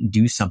I didn't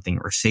do something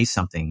or say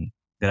something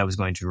that I was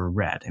going to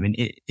regret. I mean,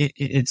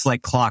 it's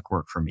like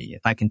clockwork for me.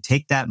 If I can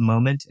take that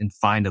moment and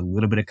find a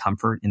little bit of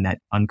comfort in that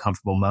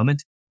uncomfortable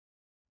moment,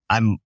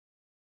 I'm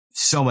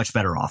so much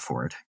better off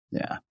for it.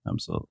 Yeah,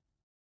 absolutely.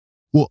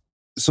 Well,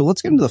 so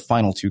let's get into the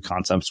final two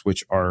concepts,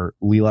 which are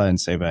Lila and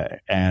Seva.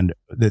 And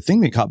the thing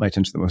that caught my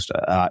attention the most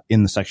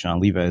in the section on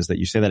Lila is that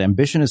you say that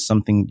ambition is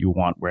something you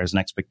want, whereas an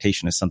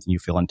expectation is something you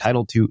feel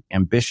entitled to.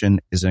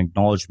 Ambition is an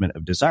acknowledgement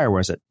of desire,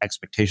 whereas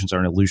expectations are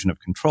an illusion of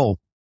control.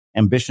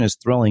 Ambition is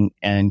thrilling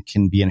and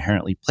can be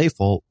inherently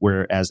playful,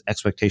 whereas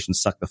expectations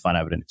suck the fun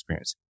out of an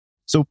experience.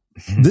 So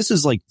this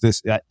is like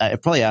this.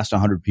 I've probably asked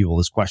 100 people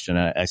this question,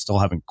 and I still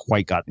haven't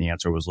quite gotten the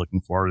answer I was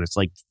looking for. It's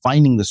like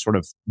finding this sort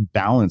of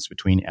balance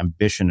between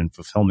ambition and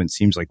fulfillment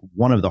seems like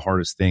one of the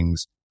hardest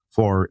things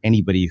for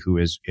anybody who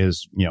is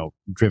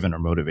driven or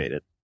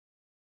motivated.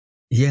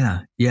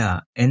 Yeah.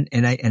 And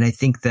I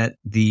think that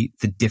the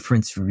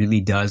difference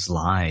really does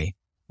lie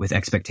with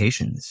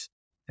expectations.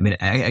 I mean,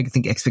 I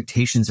think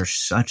expectations are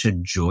such a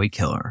joy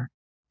killer,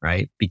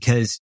 right?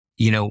 Because,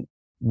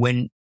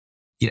 when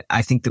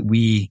I think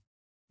that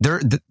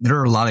there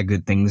are a lot of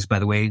good things, by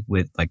the way,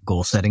 with like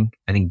goal setting.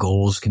 I think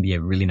goals can be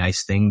a really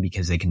nice thing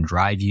because they can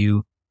drive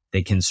you.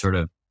 They can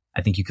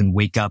I think you can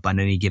wake up on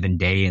any given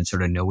day and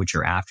sort of know what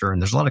you're after.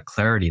 And there's a lot of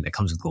clarity that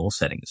comes with goal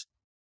settings.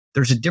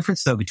 There's a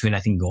difference though between, I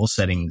think, goal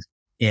settings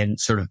and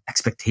sort of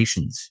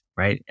expectations,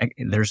 right?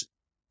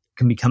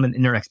 Can become an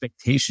inner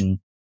expectation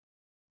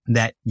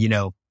that,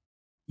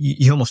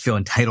 you almost feel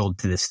entitled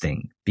to this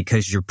thing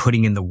because you're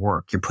putting in the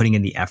work, you're putting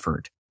in the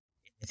effort.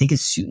 I think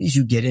as soon as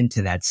you get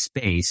into that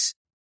space,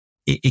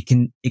 it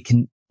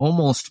can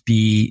almost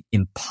be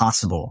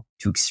impossible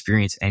to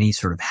experience any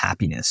sort of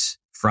happiness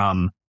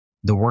from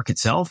the work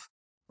itself,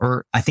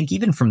 or I think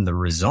even from the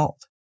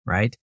result,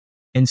 right?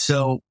 And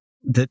so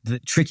the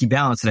tricky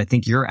balance that I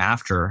think you're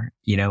after,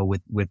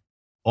 with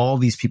all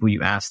these people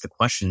you ask the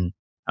question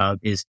of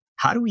is,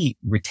 how do we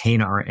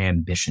retain our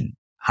ambition?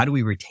 How do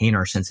we retain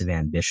our sense of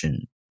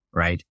ambition,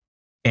 right?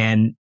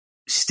 And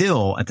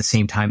still at the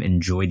same time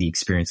enjoy the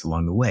experience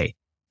along the way.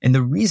 And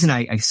the reason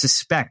I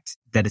suspect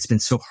that it's been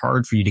so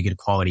hard for you to get a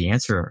quality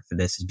answer for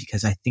this is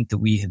because I think that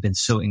we have been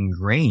so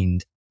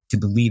ingrained to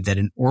believe that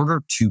in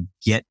order to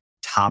get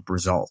top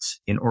results,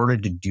 in order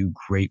to do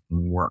great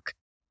work,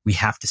 we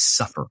have to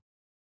suffer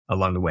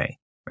along the way,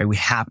 right? We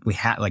have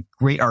like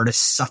great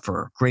artists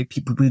suffer, great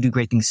people who do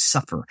great things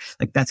suffer.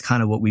 Like that's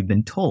kind of what we've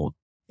been told.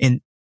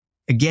 And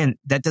again,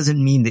 that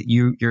doesn't mean that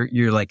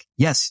you're like,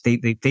 yes,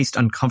 they faced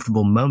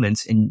uncomfortable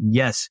moments. And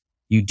yes,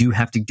 you do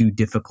have to do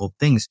difficult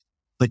things,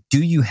 but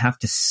do you have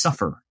to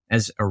suffer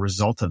as a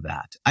result of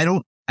that? I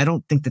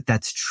don't think that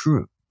that's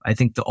true. I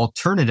think the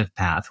alternative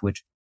path,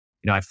 which,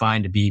 I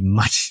find to be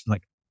much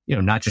like,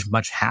 not just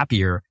much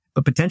happier,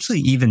 but potentially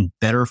even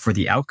better for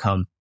the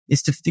outcome,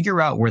 is to figure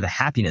out where the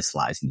happiness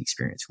lies in the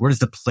experience. Where does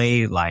the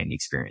play lie in the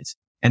experience?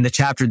 And the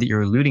chapter that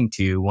you're alluding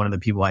to, one of the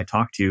people I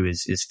talked to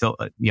is Phil,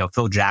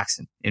 Phil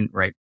Jackson. And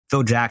right,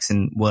 Phil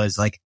Jackson was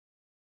like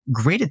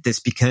great at this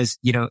because,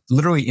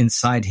 literally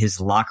inside his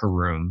locker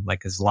room,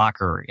 like his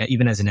locker,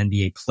 even as an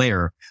NBA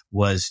player,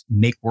 was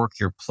make work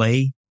your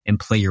play and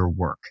play your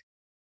work.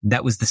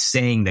 That was the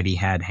saying that he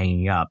had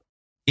hanging up.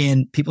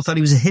 And people thought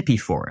he was a hippie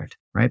for it,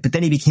 right? But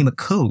then he became a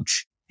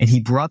coach and he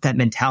brought that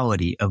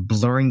mentality of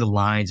blurring the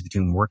lines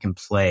between work and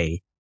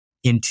play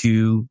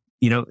into,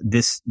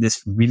 this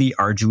really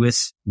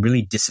arduous,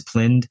 really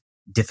disciplined,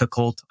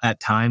 difficult at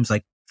times,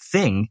 like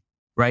thing,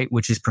 right?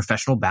 Which is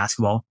professional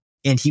basketball.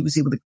 And he was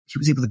able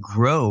to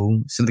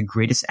grow some of the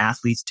greatest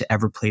athletes to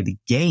ever play the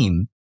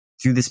game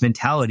through this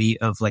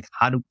mentality of like,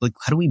 how do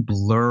we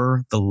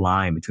blur the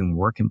line between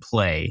work and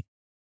play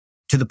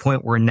to the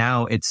point where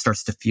now it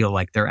starts to feel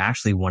like they're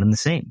actually one and the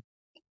same.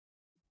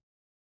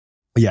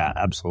 Yeah,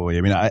 absolutely.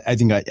 I mean, I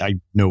think I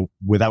know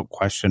without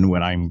question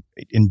when I'm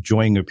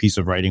enjoying a piece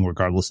of writing,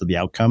 regardless of the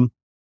outcome,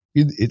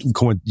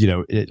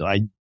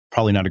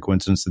 probably not a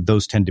coincidence that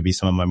those tend to be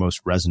some of my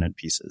most resonant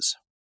pieces.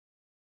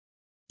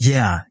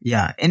 Yeah.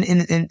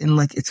 And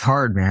like, it's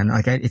hard, man.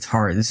 Like, it's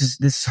hard. This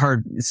is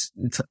hard.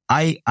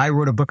 I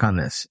wrote a book on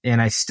this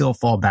and I still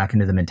fall back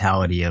into the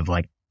mentality of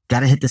like,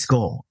 gotta hit this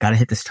goal, gotta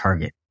hit this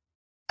target.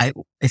 I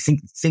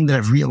think the thing that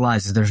I've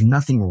realized is there's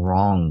nothing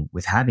wrong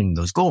with having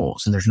those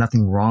goals and there's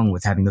nothing wrong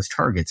with having those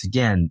targets.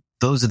 Again,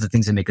 those are the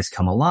things that make us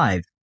come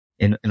alive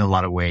in a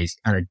lot of ways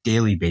on a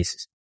daily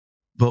basis.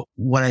 But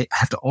what I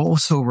have to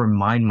also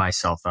remind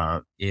myself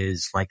of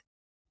is like,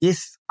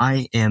 if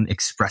I am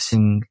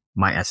expressing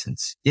my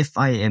essence, if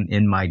I am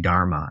in my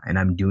Dharma and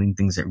I'm doing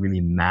things that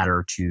really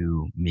matter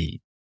to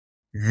me,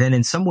 then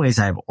in some ways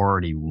I've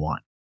already won,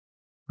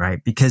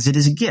 right? Because it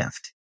is a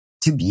gift.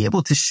 To be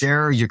able to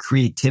share your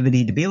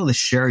creativity, to be able to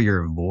share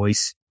your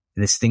voice,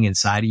 this thing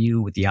inside of you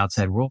with the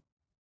outside world,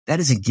 that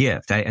is a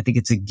gift. I think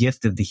it's a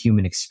gift of the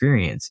human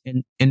experience.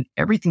 And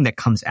everything that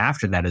comes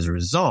after that as a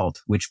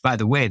result, which by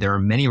the way, there are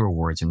many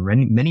rewards and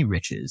many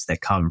riches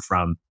that come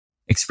from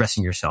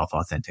expressing yourself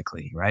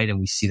authentically, right? And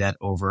we see that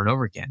over and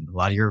over again. A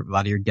lot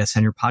of your guests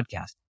on your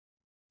podcast.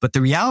 But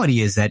the reality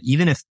is that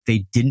even if they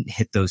didn't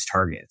hit those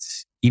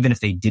targets, even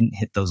if they didn't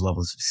hit those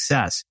levels of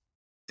success,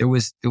 there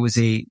was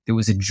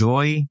a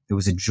joy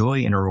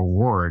and a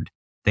reward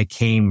that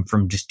came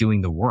from just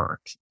doing the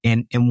work.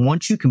 And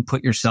once you can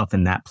put yourself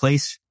in that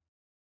place,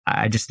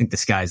 I just think the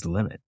sky's the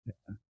limit.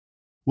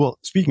 Well,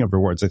 speaking of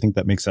rewards, I think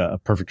that makes a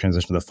perfect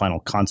transition to the final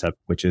concept,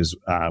 which is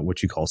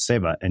what you call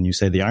seva. And you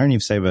say the irony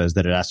of seva is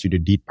that it asks you to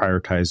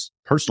deprioritize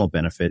personal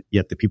benefit,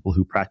 yet the people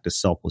who practice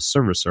selfless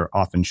service are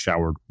often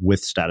showered with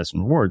status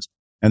and rewards.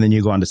 And then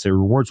you go on to say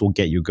rewards will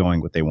get you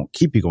going, but they won't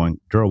keep you going.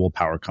 Durable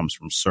power comes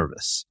from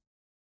service.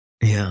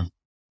 Yeah.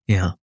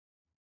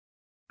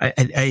 I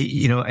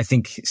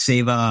think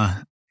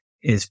seva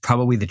is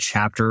probably the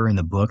chapter in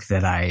the book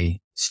that I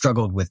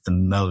struggled with the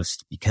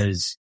most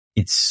because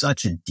it's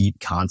such a deep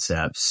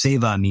concept.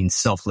 Seva means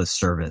selfless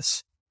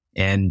service.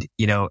 And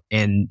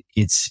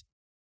it's,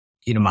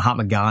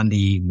 Mahatma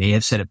Gandhi may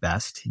have said it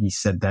best. He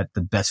said that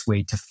the best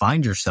way to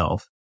find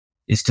yourself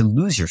is to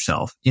lose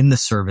yourself in the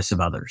service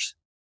of others.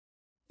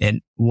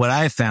 And what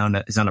I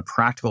found is on a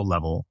practical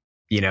level,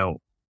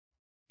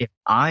 if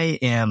I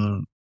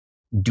am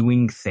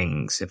doing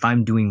things, if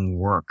I'm doing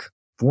work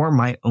for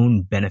my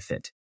own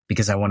benefit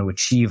because I want to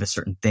achieve a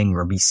certain thing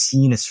or be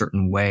seen a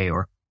certain way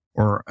or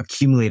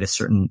accumulate a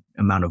certain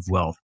amount of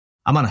wealth,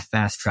 I'm on a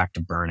fast track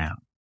to burnout.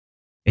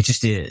 It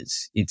just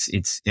is.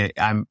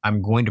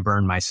 I'm going to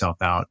burn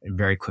myself out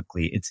very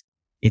quickly.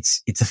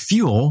 It's a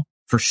fuel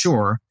for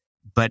sure,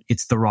 but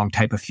it's the wrong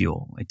type of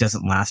fuel. It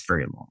doesn't last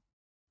very long.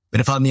 But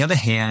if on the other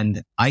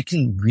hand, I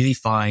can really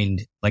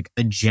find like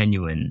a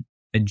genuine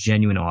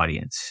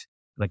audience,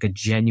 like a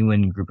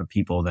genuine group of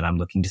people that I'm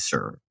looking to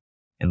serve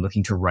and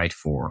looking to write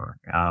for.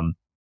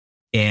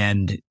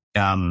 In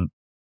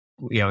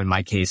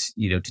my case,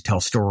 to tell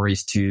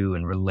stories to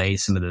and relay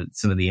some of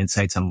the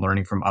insights I'm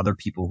learning from other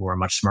people who are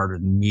much smarter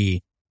than me.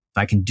 If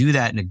I can do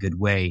that in a good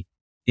way,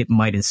 it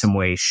might in some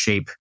way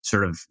shape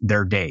sort of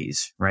their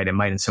days, right? It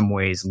might in some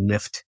ways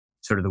lift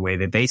sort of the way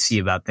that they see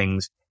about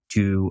things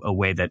to a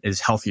way that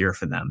is healthier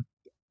for them.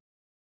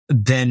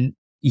 Then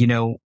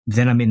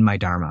I'm in my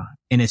Dharma.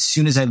 And as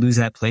soon as I lose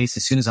that place,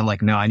 as soon as I'm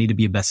like, no, I need to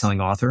be a best-selling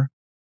author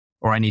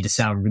or I need to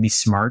sound really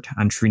smart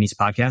on Srini's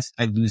podcast,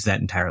 I lose that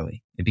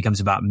entirely. It becomes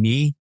about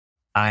me.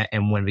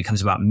 And when it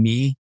becomes about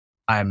me,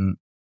 I'm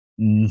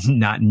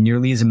not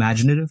nearly as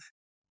imaginative.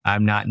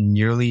 I'm not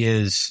nearly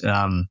as,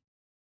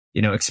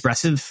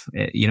 expressive,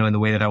 in the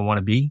way that I want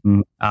to be.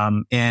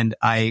 And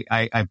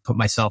I put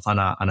myself on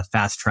a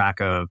fast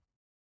track of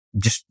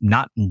just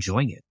not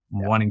enjoying it,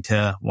 wanting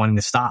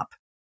to stop.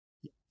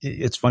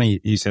 It's funny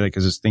you say that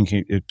because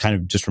it kind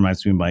of just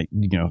reminds me of my,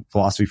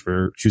 philosophy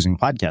for choosing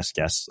podcast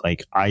guests.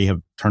 Like I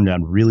have turned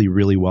down really,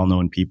 really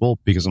well-known people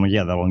because I'm like,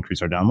 yeah, that'll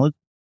increase our download.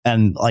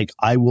 And like,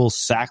 I will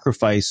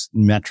sacrifice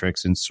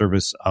metrics in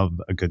service of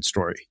a good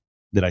story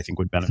that I think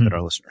would benefit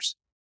our listeners.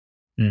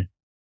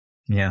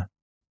 Yeah.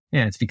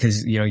 Yeah. It's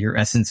because, your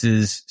essence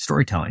is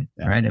storytelling,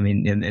 right? I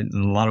mean, in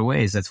a lot of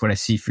ways, that's what I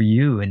see for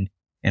you. And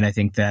I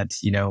think that,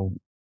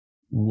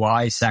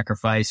 why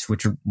sacrifice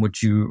what your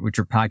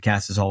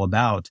podcast is all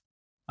about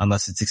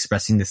unless it's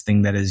expressing this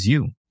thing that is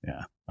you?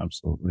 Yeah,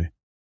 absolutely.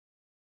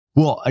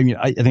 Well, I mean,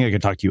 I think I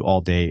could talk to you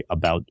all day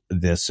about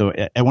this. So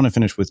I want to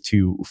finish with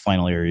two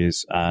final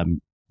areas.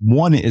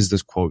 One is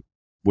this quote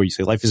where you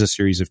say, life is a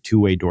series of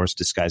two-way doors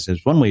disguised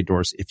as one-way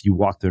doors. If you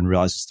walk through and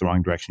realize it's the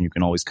wrong direction, you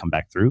can always come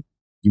back through.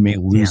 You may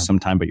lose some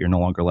time, but you're no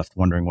longer left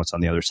wondering what's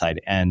on the other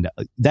side. And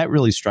that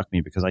really struck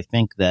me because I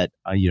think that,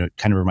 it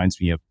kind of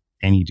reminds me of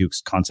Annie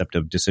Duke's concept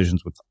of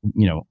decisions with,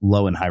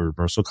 low and high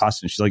reversal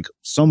costs. And she's like,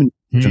 so many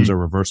decisions are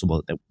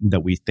reversible that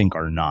we think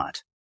are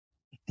not.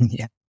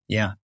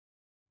 Yeah.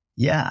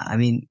 I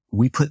mean,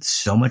 we put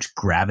so much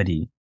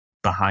gravity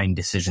behind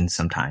decisions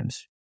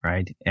sometimes,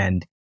 right?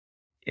 And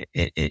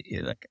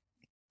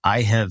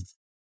I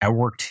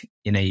worked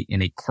in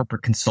a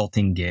corporate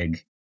consulting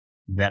gig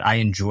that I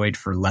enjoyed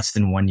for less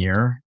than 1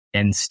 year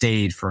and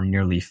stayed for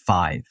nearly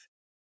 5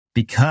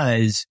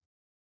 because,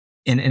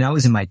 and I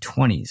was in my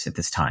 20s at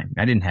this time.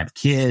 I didn't have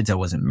kids. I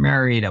wasn't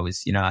married. I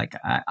was,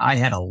 I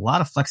had a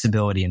lot of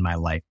flexibility in my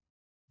life,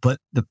 but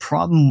the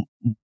problem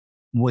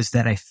was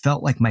that I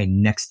felt like my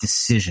next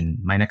decision,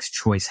 my next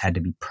choice had to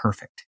be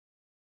perfect,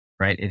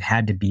 right? It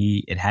had to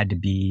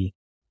be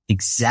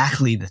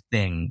exactly the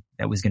thing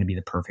that was going to be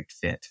the perfect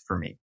fit for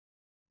me.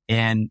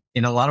 And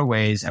in a lot of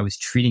ways, I was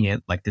treating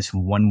it like this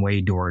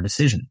one-way door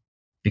decision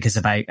because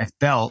if I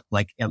felt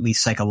like, at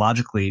least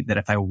psychologically, that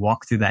if I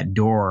walked through that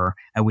door,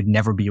 I would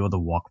never be able to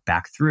walk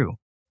back through.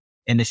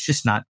 And it's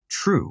just not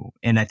true.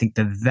 And I think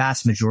the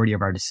vast majority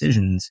of our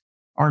decisions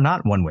are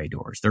not one-way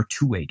doors. They're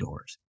two-way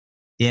doors.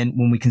 And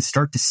when we can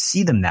start to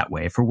see them that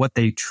way for what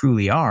they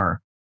truly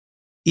are,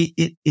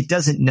 it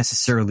doesn't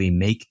necessarily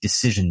make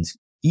decisions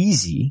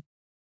easy,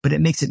 but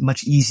it makes it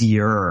much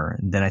easier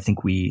than I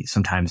think we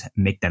sometimes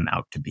make them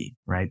out to be,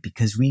 right?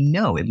 Because we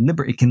know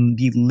it can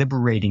be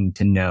liberating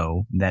to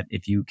know that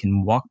if you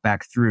can walk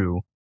back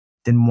through,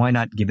 then why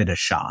not give it a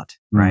shot,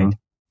 right?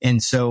 Mm-hmm.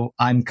 And so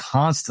I'm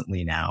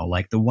constantly now,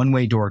 like the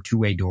one-way door,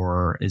 two-way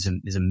door is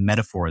a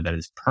metaphor that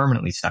is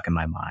permanently stuck in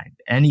my mind.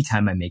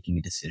 Anytime I'm making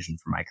a decision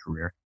for my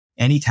career,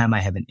 anytime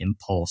I have an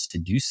impulse to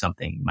do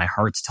something, my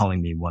heart's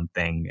telling me one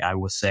thing, I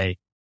will say,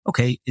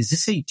 okay, is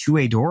this a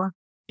two-way door?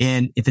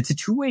 And if it's a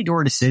two-way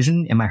door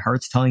decision and my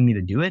heart's telling me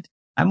to do it,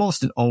 I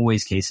most in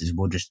always cases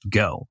will just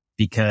go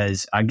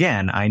because,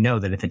 again, I know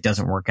that if it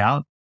doesn't work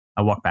out,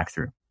 I walk back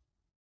through.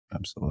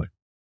 Absolutely.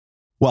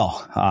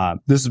 Well,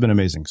 this has been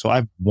amazing. So I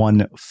have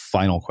one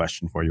final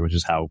question for you, which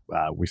is how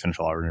we finish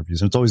all our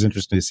interviews. And it's always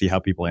interesting to see how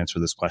people answer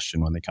this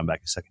question when they come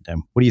back a second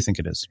time. What do you think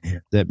it is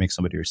that makes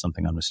somebody or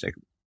something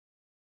unmistakable?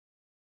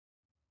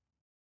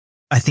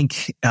 I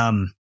think,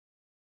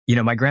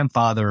 my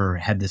grandfather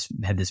had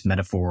this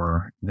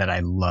metaphor that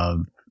I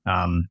love.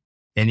 And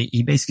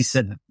he basically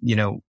said,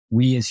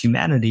 we as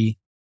humanity,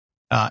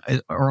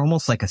 are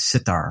almost like a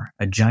sitar,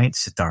 a giant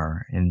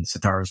sitar. And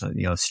sitar is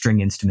a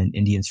string instrument,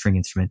 Indian string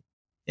instrument.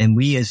 And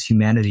we as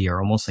humanity are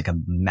almost like a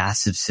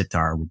massive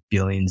sitar with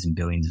billions and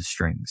billions of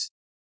strings.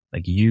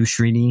 Like you,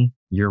 Srini,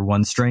 you're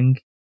one string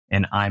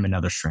and I'm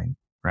another string,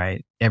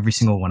 right? Every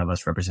single one of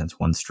us represents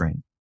one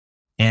string.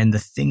 And the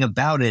thing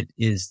about it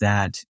is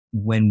that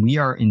when we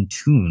are in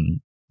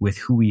tune with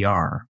who we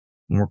are,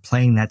 when we're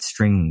playing that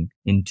string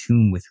in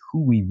tune with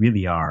who we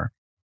really are,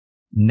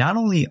 not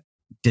only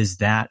does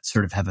that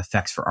sort of have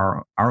effects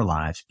for our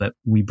lives, but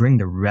we bring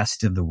the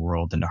rest of the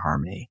world into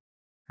harmony.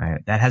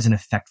 Right? That has an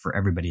effect for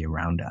everybody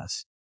around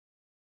us.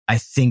 I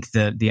think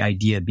the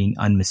idea of being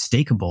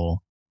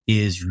unmistakable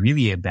is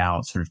really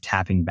about sort of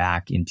tapping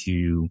back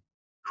into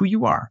who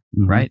you are,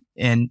 right?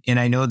 And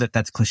I know that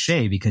that's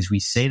cliche because we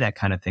say that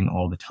kind of thing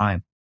all the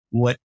time.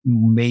 What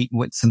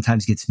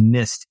sometimes gets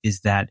missed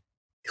is that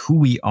who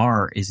we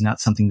are is not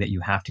something that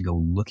you have to go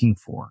looking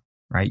for,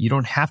 right? You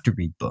don't have to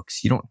read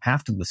books. You don't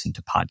have to listen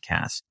to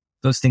podcasts.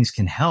 Those things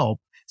can help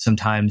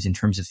sometimes in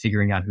terms of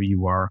figuring out who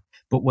you are.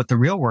 But what the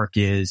real work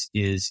is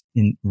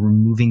in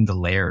removing the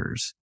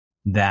layers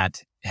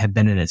that have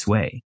been in its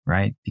way,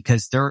 right?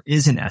 Because there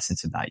is an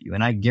essence about you.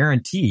 And I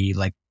guarantee,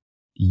 like,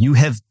 you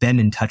have been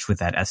in touch with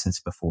that essence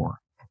before.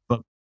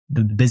 But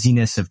the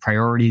busyness of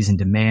priorities and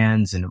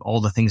demands and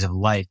all the things of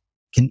life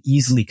can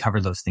easily cover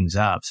those things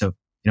up. So,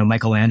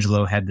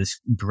 Michelangelo had this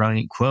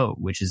brilliant quote,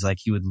 which is like,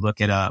 he would look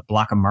at a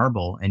block of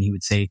marble and he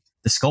would say,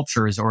 the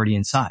sculpture is already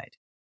inside.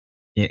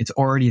 It's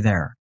already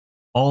there.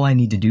 All I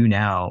need to do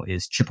now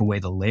is chip away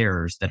the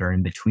layers that are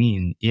in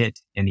between it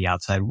and the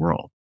outside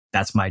world.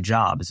 That's my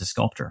job as a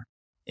sculptor.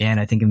 And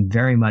I think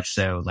very much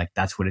so, like,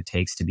 that's what it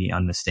takes to be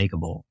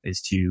unmistakable,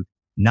 is to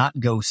not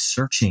go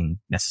searching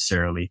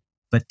necessarily,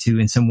 but to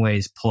in some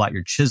ways pull out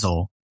your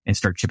chisel and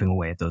start chipping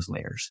away at those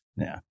layers.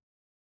 Yeah.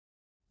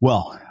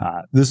 Well,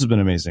 this has been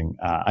amazing.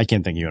 I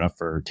can't thank you enough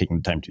for taking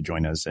the time to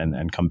join us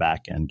and come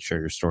back and share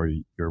your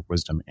story, your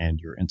wisdom,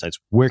 and your insights.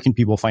 Where can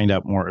people find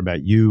out more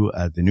about you,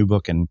 the new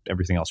book, and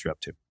everything else you're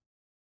up to?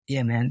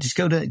 Yeah, man. Just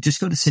go to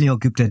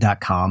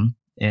suneelgupta.com,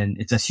 and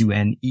it's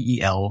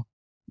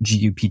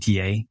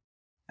SUNEELGUPTA.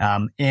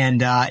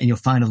 And you'll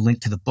find a link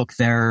to the book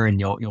there,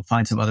 and you'll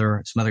find some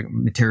other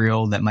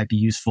material that might be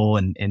useful,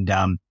 and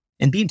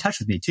be in touch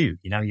with me too.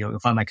 You'll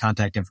find my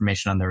contact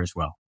information on there as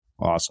well.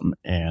 Awesome.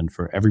 And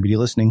for everybody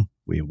listening,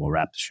 we will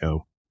wrap the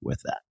show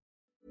with that.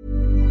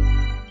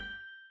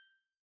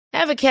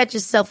 Ever catch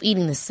yourself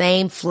eating the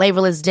same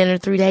flavorless dinner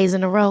 3 days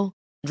in a row?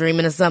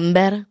 Dreaming of something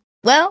better?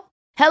 Well,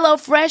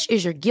 HelloFresh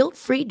is your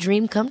guilt-free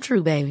dream come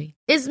true, baby.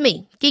 It's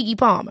me, Keke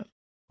Palmer.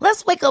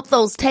 Let's wake up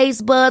those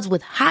taste buds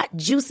with hot,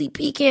 juicy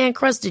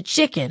pecan-crusted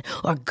chicken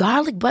or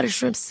garlic butter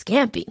shrimp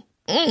scampi.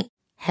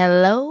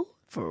 Hello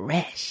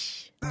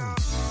Fresh.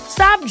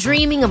 Stop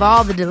dreaming of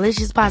all the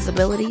delicious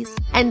possibilities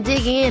and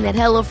dig in at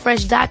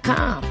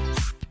HelloFresh.com.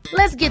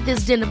 Let's get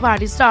this dinner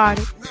party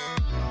started.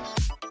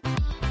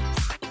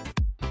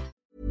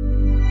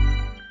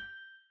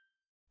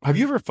 Have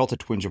you ever felt a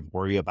twinge of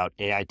worry about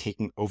AI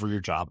taking over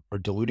your job or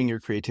diluting your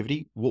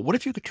creativity? Well, what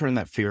if you could turn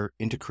that fear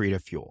into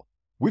creative fuel?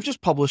 We've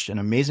just published an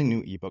amazing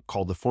new ebook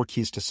called The 4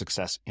 Keys to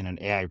Success in an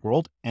AI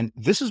World, and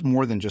this is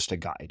more than just a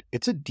guide.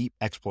 It's a deep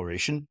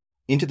exploration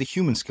into the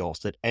human skills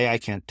that AI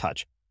can't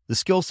touch, the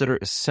skills that are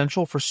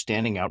essential for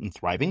standing out and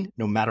thriving,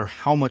 no matter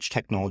how much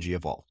technology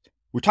evolved.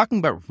 We're talking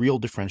about real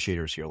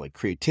differentiators here, like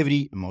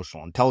creativity,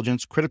 emotional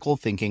intelligence, critical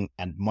thinking,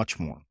 and much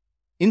more.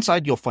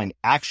 Inside, you'll find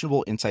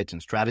actionable insights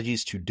and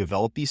strategies to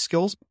develop these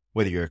skills,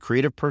 whether you're a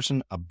creative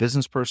person, a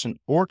business person,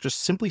 or just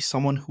simply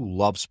someone who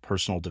loves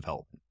personal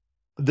development.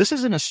 This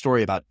isn't a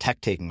story about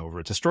tech taking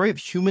over. It's a story of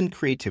human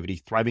creativity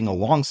thriving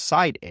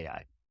alongside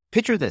AI.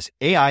 Picture this,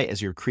 AI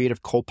as your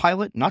creative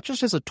co-pilot, not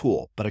just as a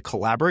tool, but a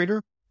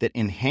collaborator that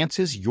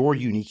enhances your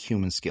unique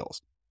human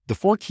skills. The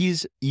 4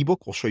 Keys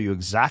ebook will show you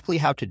exactly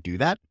how to do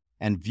that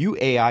and view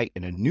AI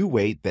in a new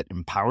way that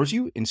empowers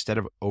you instead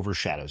of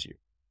overshadows you.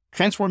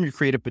 Transform your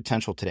creative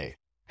potential today.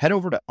 Head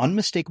over to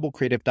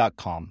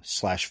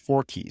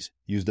unmistakablecreative.com/4keys.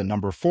 Use the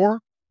number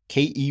 4,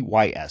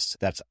 KEYS.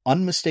 That's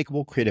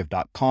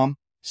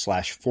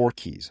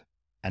unmistakablecreative.com/4keys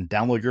and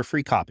download your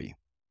free copy.